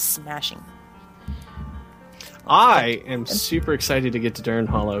smashing. I am super excited to get to Dern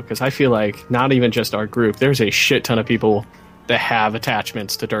Hollow because I feel like not even just our group, there's a shit ton of people that have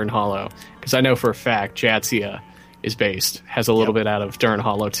attachments to Dern Hollow. Because I know for a fact Jadzia has a little bit out of Dern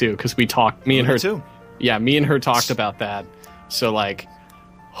Hollow too. Because we talked, me and her talked about that. So like,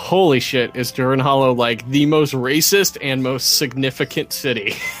 holy shit, is Dern Hollow like the most racist and most significant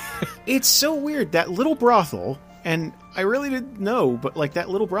city? It's so weird. That little brothel, and I really didn't know, but like that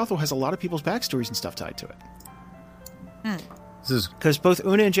little brothel has a lot of people's backstories and stuff tied to it. This is Because both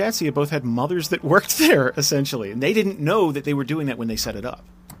Una and Jadzia both had mothers that worked there, essentially. And they didn't know that they were doing that when they set it up.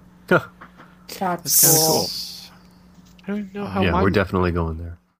 That's That's kind of cool. I don't know how yeah, my, we're definitely going there.